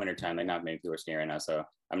like wintertime, like not many people are skating right now. So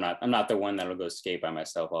I'm not the one that'll go skate by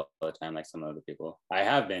myself all the time like some other people. I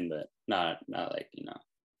have been, but not like, not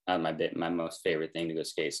my most favorite thing to go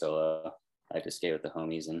skate solo. I like to skate with the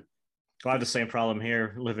homies. And I have the same problem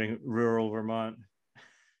here, living rural Vermont.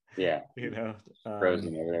 Yeah.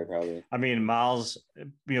 Frozen over there probably. I mean, Miles,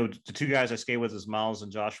 the two guys I skate with is Miles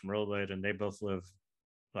and Josh from Rollerblade, and they both live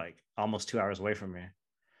like almost 2 hours away from me.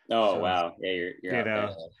 Oh, so, wow. Yeah, you're out there.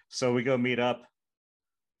 So we go meet up,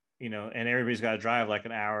 and everybody's got to drive like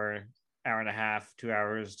an hour and a half, 2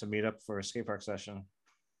 hours to meet up for a skate park session.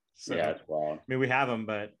 So, yeah, that's wild. I mean, we have them,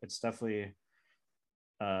 but it's definitely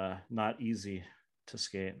not easy to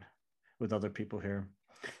skate with other people here.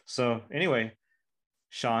 So anyway,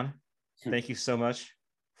 Sean, thank you so much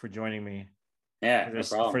for joining me. Yeah,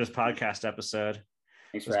 for this podcast episode.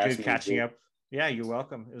 Thanks for asking me. It was good catching up. Yeah, you're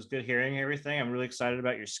welcome. It was good hearing everything. I'm really excited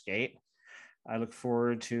about your skate. I look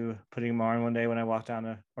forward to putting them on one day when I drive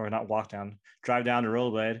down to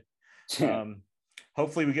Rollerblade.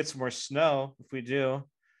 Hopefully we get some more snow. If we do,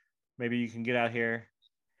 maybe you can get out here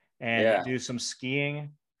and do some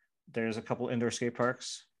skiing. There's a couple indoor skate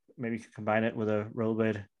parks. Maybe you can combine it with a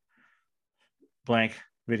Rollerblade blank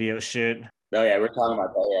video shoot. Oh yeah, we're talking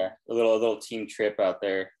about that. Yeah, a little team trip out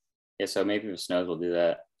there. Yeah, so maybe if it snows, we'll do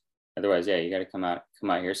that. Otherwise, yeah, you got to come out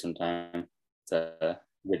here sometime. It's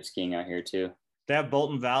good skiing out here too. They have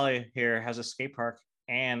Bolton Valley here, has a skate park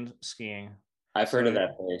and skiing. I've heard of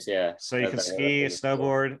that place. Yeah. So you can ski,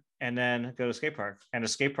 snowboard, and then go to skate park. And a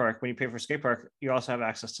skate park, when you pay for a skate park, you also have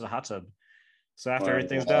access to the hot tub. So after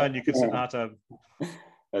everything's done, you can sit in the hot tub.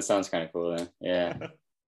 That sounds kind of cool then. Yeah.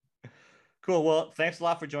 Cool. Well, thanks a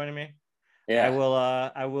lot for joining me. Yeah.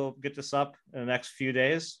 I will get this up in the next few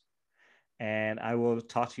days, and I will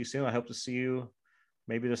talk to you soon. I hope to see you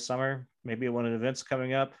maybe this summer, maybe at one of the events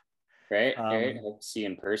coming up. Great. I hope to see you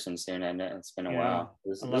in person soon. I know it's been a while.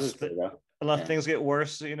 Unless things get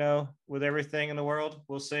worse, with everything in the world,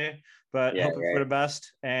 we'll see. But hoping for the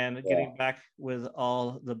best and getting back with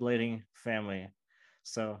all the blading family.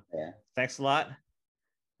 So thanks a lot.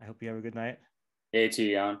 I hope you have a good night. Yeah, you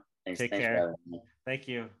too, Jan. Take care. Thank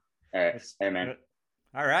you. All right. Hey, man.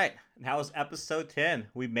 All right. And that was episode 10.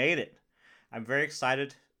 We made it. I'm very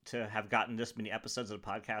excited to have gotten this many episodes of the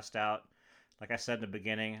podcast out. Like I said in the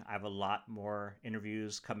beginning, I have a lot more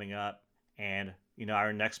interviews coming up. And,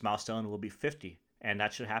 our next milestone will be 50. And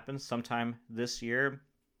that should happen sometime this year.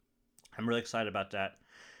 I'm really excited about that.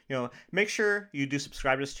 Make sure you do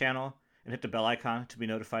subscribe to this channel and hit the bell icon to be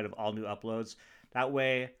notified of all new uploads. That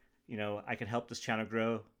way, I can help this channel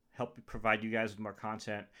grow, help provide you guys with more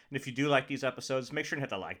content. And if you do like these episodes, make sure to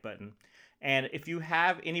hit the like button. And if you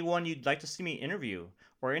have anyone you'd like to see me interview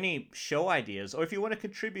or any show ideas, or if you want to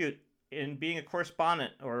contribute in being a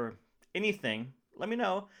correspondent or anything, let me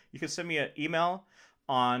know. You can send me an email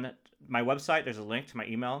on my website. There's a link to my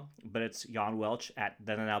email, but it's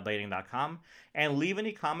janwelch@thenandnowblading.com. And leave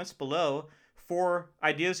any comments below for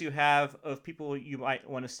ideas you have of people you might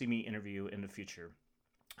want to see me interview in the future.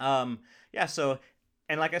 And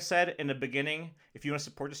like I said in the beginning, if you want to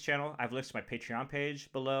support this channel, I have links to my Patreon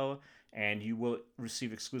page below, and you will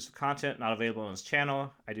receive exclusive content not available on this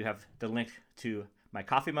channel. I do have the link to my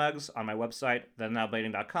coffee mugs on my website,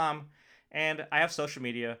 thenandnowblading.com. And I have social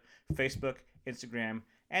media, Facebook, Instagram,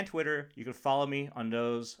 and Twitter. You can follow me on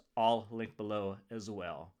those, all linked below as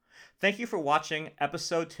well. Thank you for watching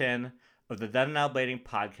episode 10 of the Then and Now Blading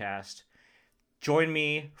podcast. Join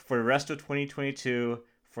me for the rest of 2022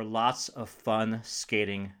 for lots of fun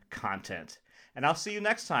skating content. And I'll see you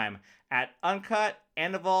next time at Uncut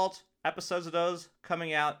and The Vault. Episodes of those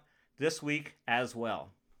coming out this week as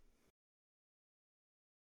well.